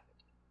that's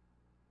happened.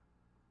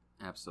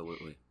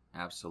 Absolutely.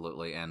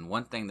 Absolutely. And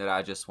one thing that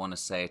I just want to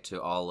say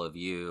to all of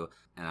you,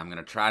 and I'm going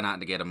to try not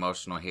to get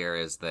emotional here,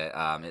 is that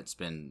it's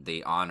been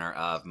the honor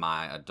of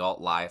my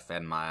adult life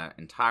and my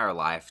entire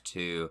life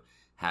to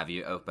have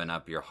you open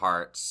up your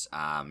hearts,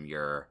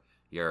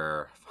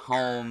 your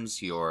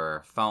homes,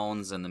 your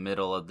phones in the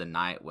middle of the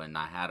night when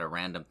I had a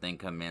random thing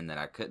come in that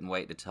I couldn't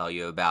wait to tell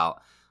you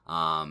about.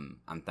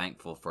 I'm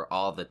thankful for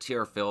all the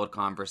tear-filled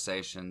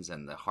conversations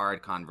and the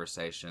hard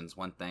conversations.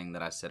 One thing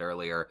that I said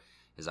earlier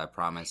is I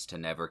promised to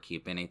never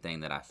keep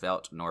anything that I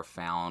felt nor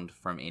found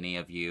from any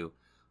of you.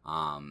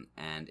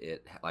 And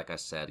it, like I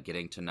said,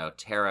 getting to know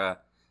Tara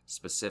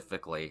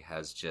specifically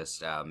has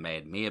just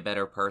made me a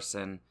better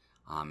person.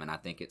 And I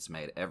think it's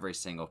made every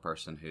single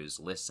person who's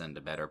listened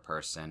a better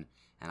person.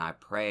 And I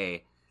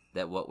pray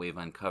that what we've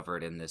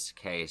uncovered in this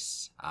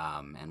case,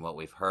 and what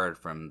we've heard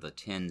from the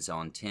tens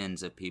on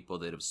tens of people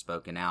that have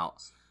spoken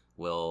out,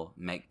 will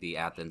make the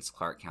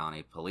Athens-Clarke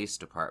County Police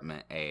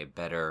Department a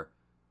better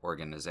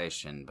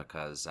organization,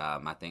 because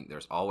I think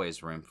there's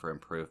always room for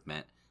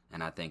improvement,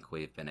 and I think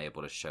we've been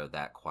able to show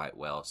that quite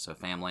well. So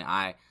family,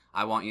 I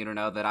want you to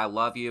know that I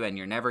love you, and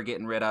you're never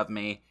getting rid of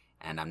me,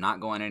 and I'm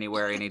not going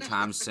anywhere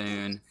anytime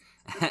soon.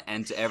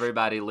 And to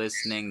everybody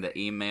listening, the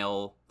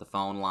email, the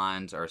phone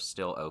lines are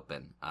still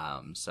open.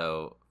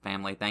 So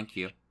family, thank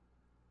you.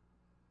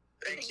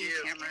 Thank you,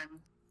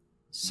 Cameron.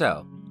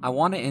 So, I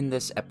want to end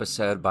this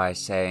episode by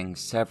saying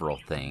several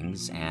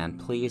things, and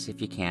please,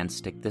 if you can,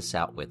 stick this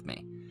out with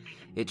me.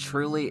 It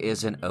truly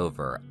isn't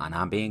over, and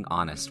I'm being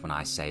honest when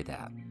I say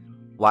that.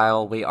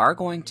 While we are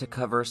going to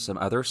cover some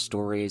other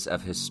stories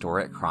of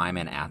historic crime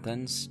in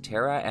Athens,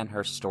 Tara and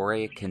her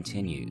story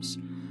continues.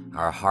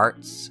 Our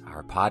hearts,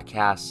 our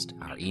podcast,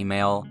 our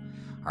email,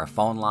 our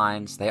phone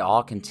lines, they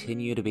all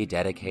continue to be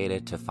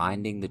dedicated to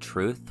finding the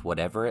truth,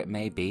 whatever it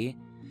may be,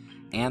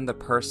 and the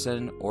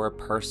person or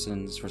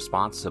persons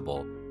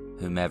responsible,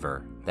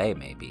 whomever they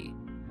may be.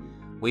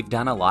 We've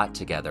done a lot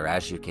together,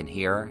 as you can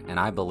hear, and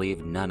I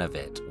believe none of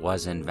it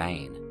was in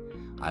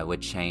vain. I would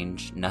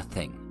change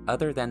nothing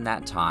other than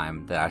that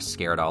time that I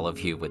scared all of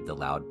you with the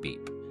loud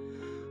beep.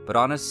 But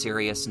on a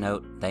serious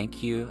note,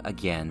 thank you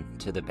again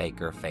to the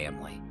Baker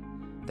family.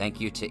 Thank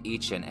you to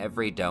each and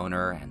every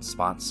donor and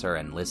sponsor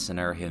and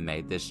listener who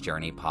made this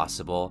journey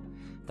possible.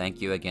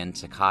 Thank you again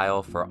to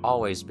Kyle for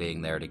always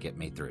being there to get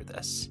me through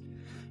this.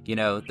 You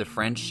know, the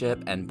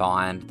friendship and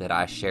bond that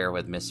I share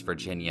with Miss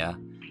Virginia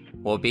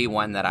will be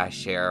one that I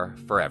share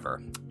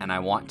forever. And I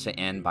want to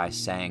end by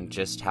saying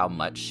just how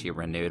much she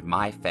renewed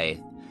my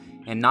faith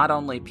in not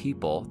only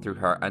people through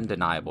her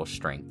undeniable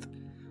strength,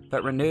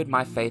 but renewed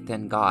my faith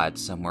in God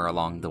somewhere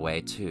along the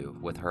way too,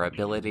 with her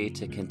ability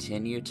to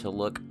continue to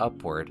look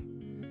upward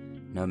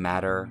no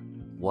matter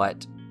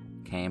what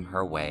came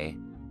her way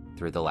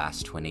through the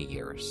last 20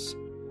 years.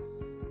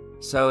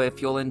 So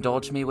if you'll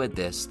indulge me with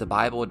this, the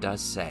Bible does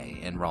say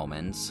in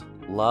Romans,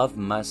 love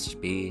must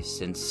be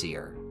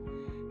sincere.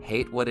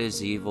 Hate what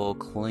is evil,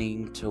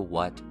 cling to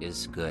what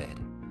is good.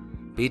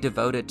 Be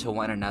devoted to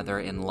one another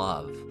in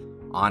love.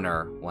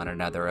 Honor one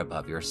another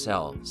above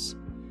yourselves.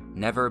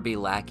 Never be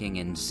lacking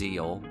in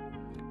zeal,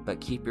 but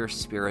keep your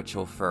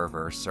spiritual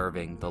fervor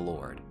serving the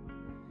Lord.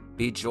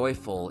 Be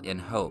joyful in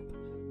hope,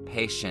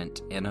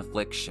 patient in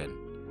affliction,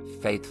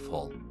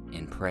 faithful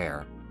in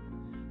prayer.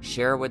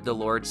 Share with the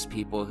Lord's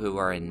people who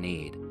are in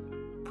need.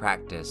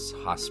 Practice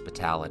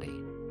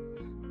hospitality.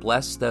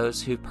 Bless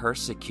those who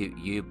persecute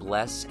you.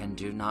 Bless and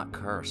do not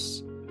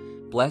curse.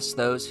 Bless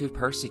those who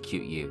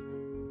persecute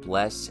you.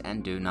 Bless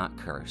and do not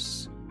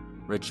curse.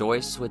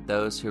 Rejoice with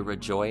those who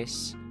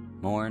rejoice.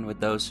 Mourn with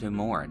those who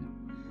mourn.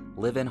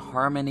 Live in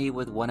harmony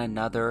with one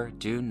another.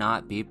 Do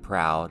not be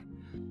proud.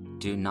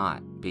 Do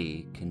not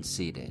be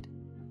conceited.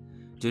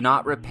 Do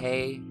not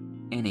repay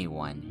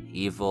anyone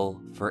evil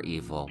for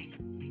evil.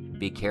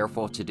 Be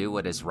careful to do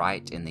what is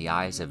right in the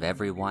eyes of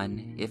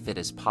everyone. If it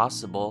is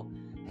possible,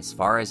 as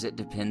far as it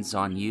depends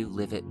on you,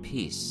 live at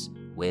peace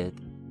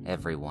with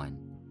everyone.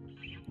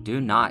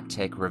 Do not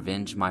take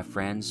revenge, my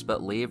friends,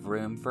 but leave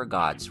room for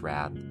God's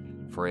wrath,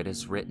 for it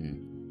is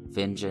written,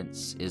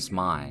 "Vengeance is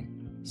mine,"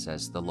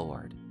 says the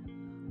Lord.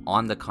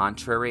 On the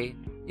contrary,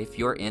 if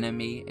your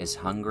enemy is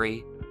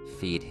hungry,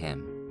 feed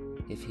him.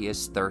 If he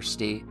is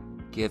thirsty,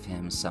 give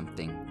him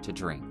something to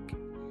drink.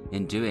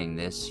 In doing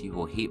this, you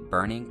will heap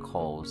burning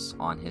coals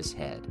on his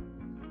head.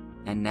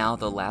 And now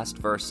the last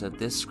verse of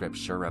this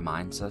scripture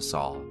reminds us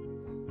all,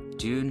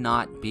 do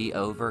not be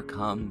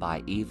overcome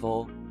by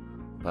evil,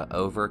 but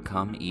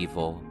overcome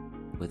evil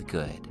with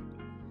good.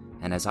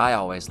 And as I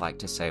always like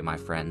to say, my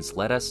friends,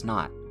 let us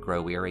not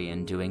grow weary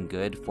in doing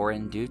good, for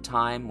in due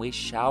time we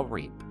shall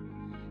reap,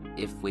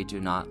 if we do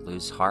not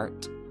lose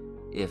heart,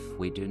 if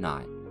we do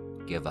not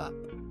give up.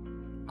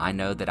 I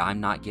know that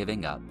I'm not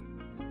giving up,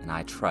 and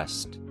I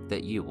trust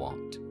that you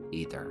won't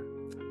either.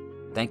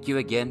 Thank you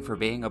again for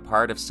being a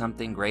part of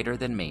something greater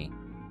than me,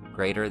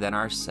 greater than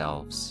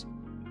ourselves.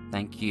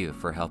 Thank you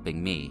for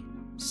helping me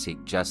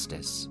seek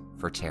justice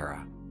for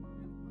Tara.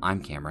 I'm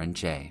Cameron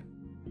J.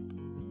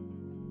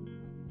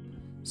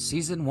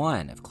 Season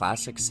 1 of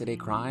Classic City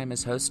Crime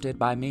is hosted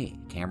by me,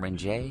 Cameron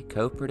J.,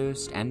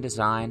 co-produced and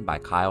designed by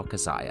Kyle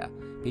Kazaya.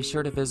 Be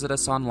sure to visit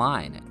us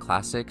online at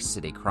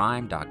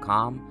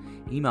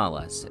classiccitycrime.com, email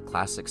us at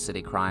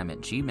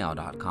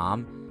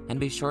classiccitycrime@gmail.com, and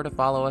be sure to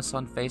follow us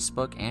on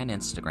Facebook and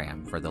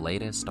Instagram for the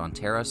latest on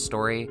Tara's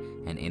story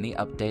and any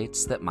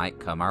updates that might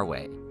come our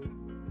way.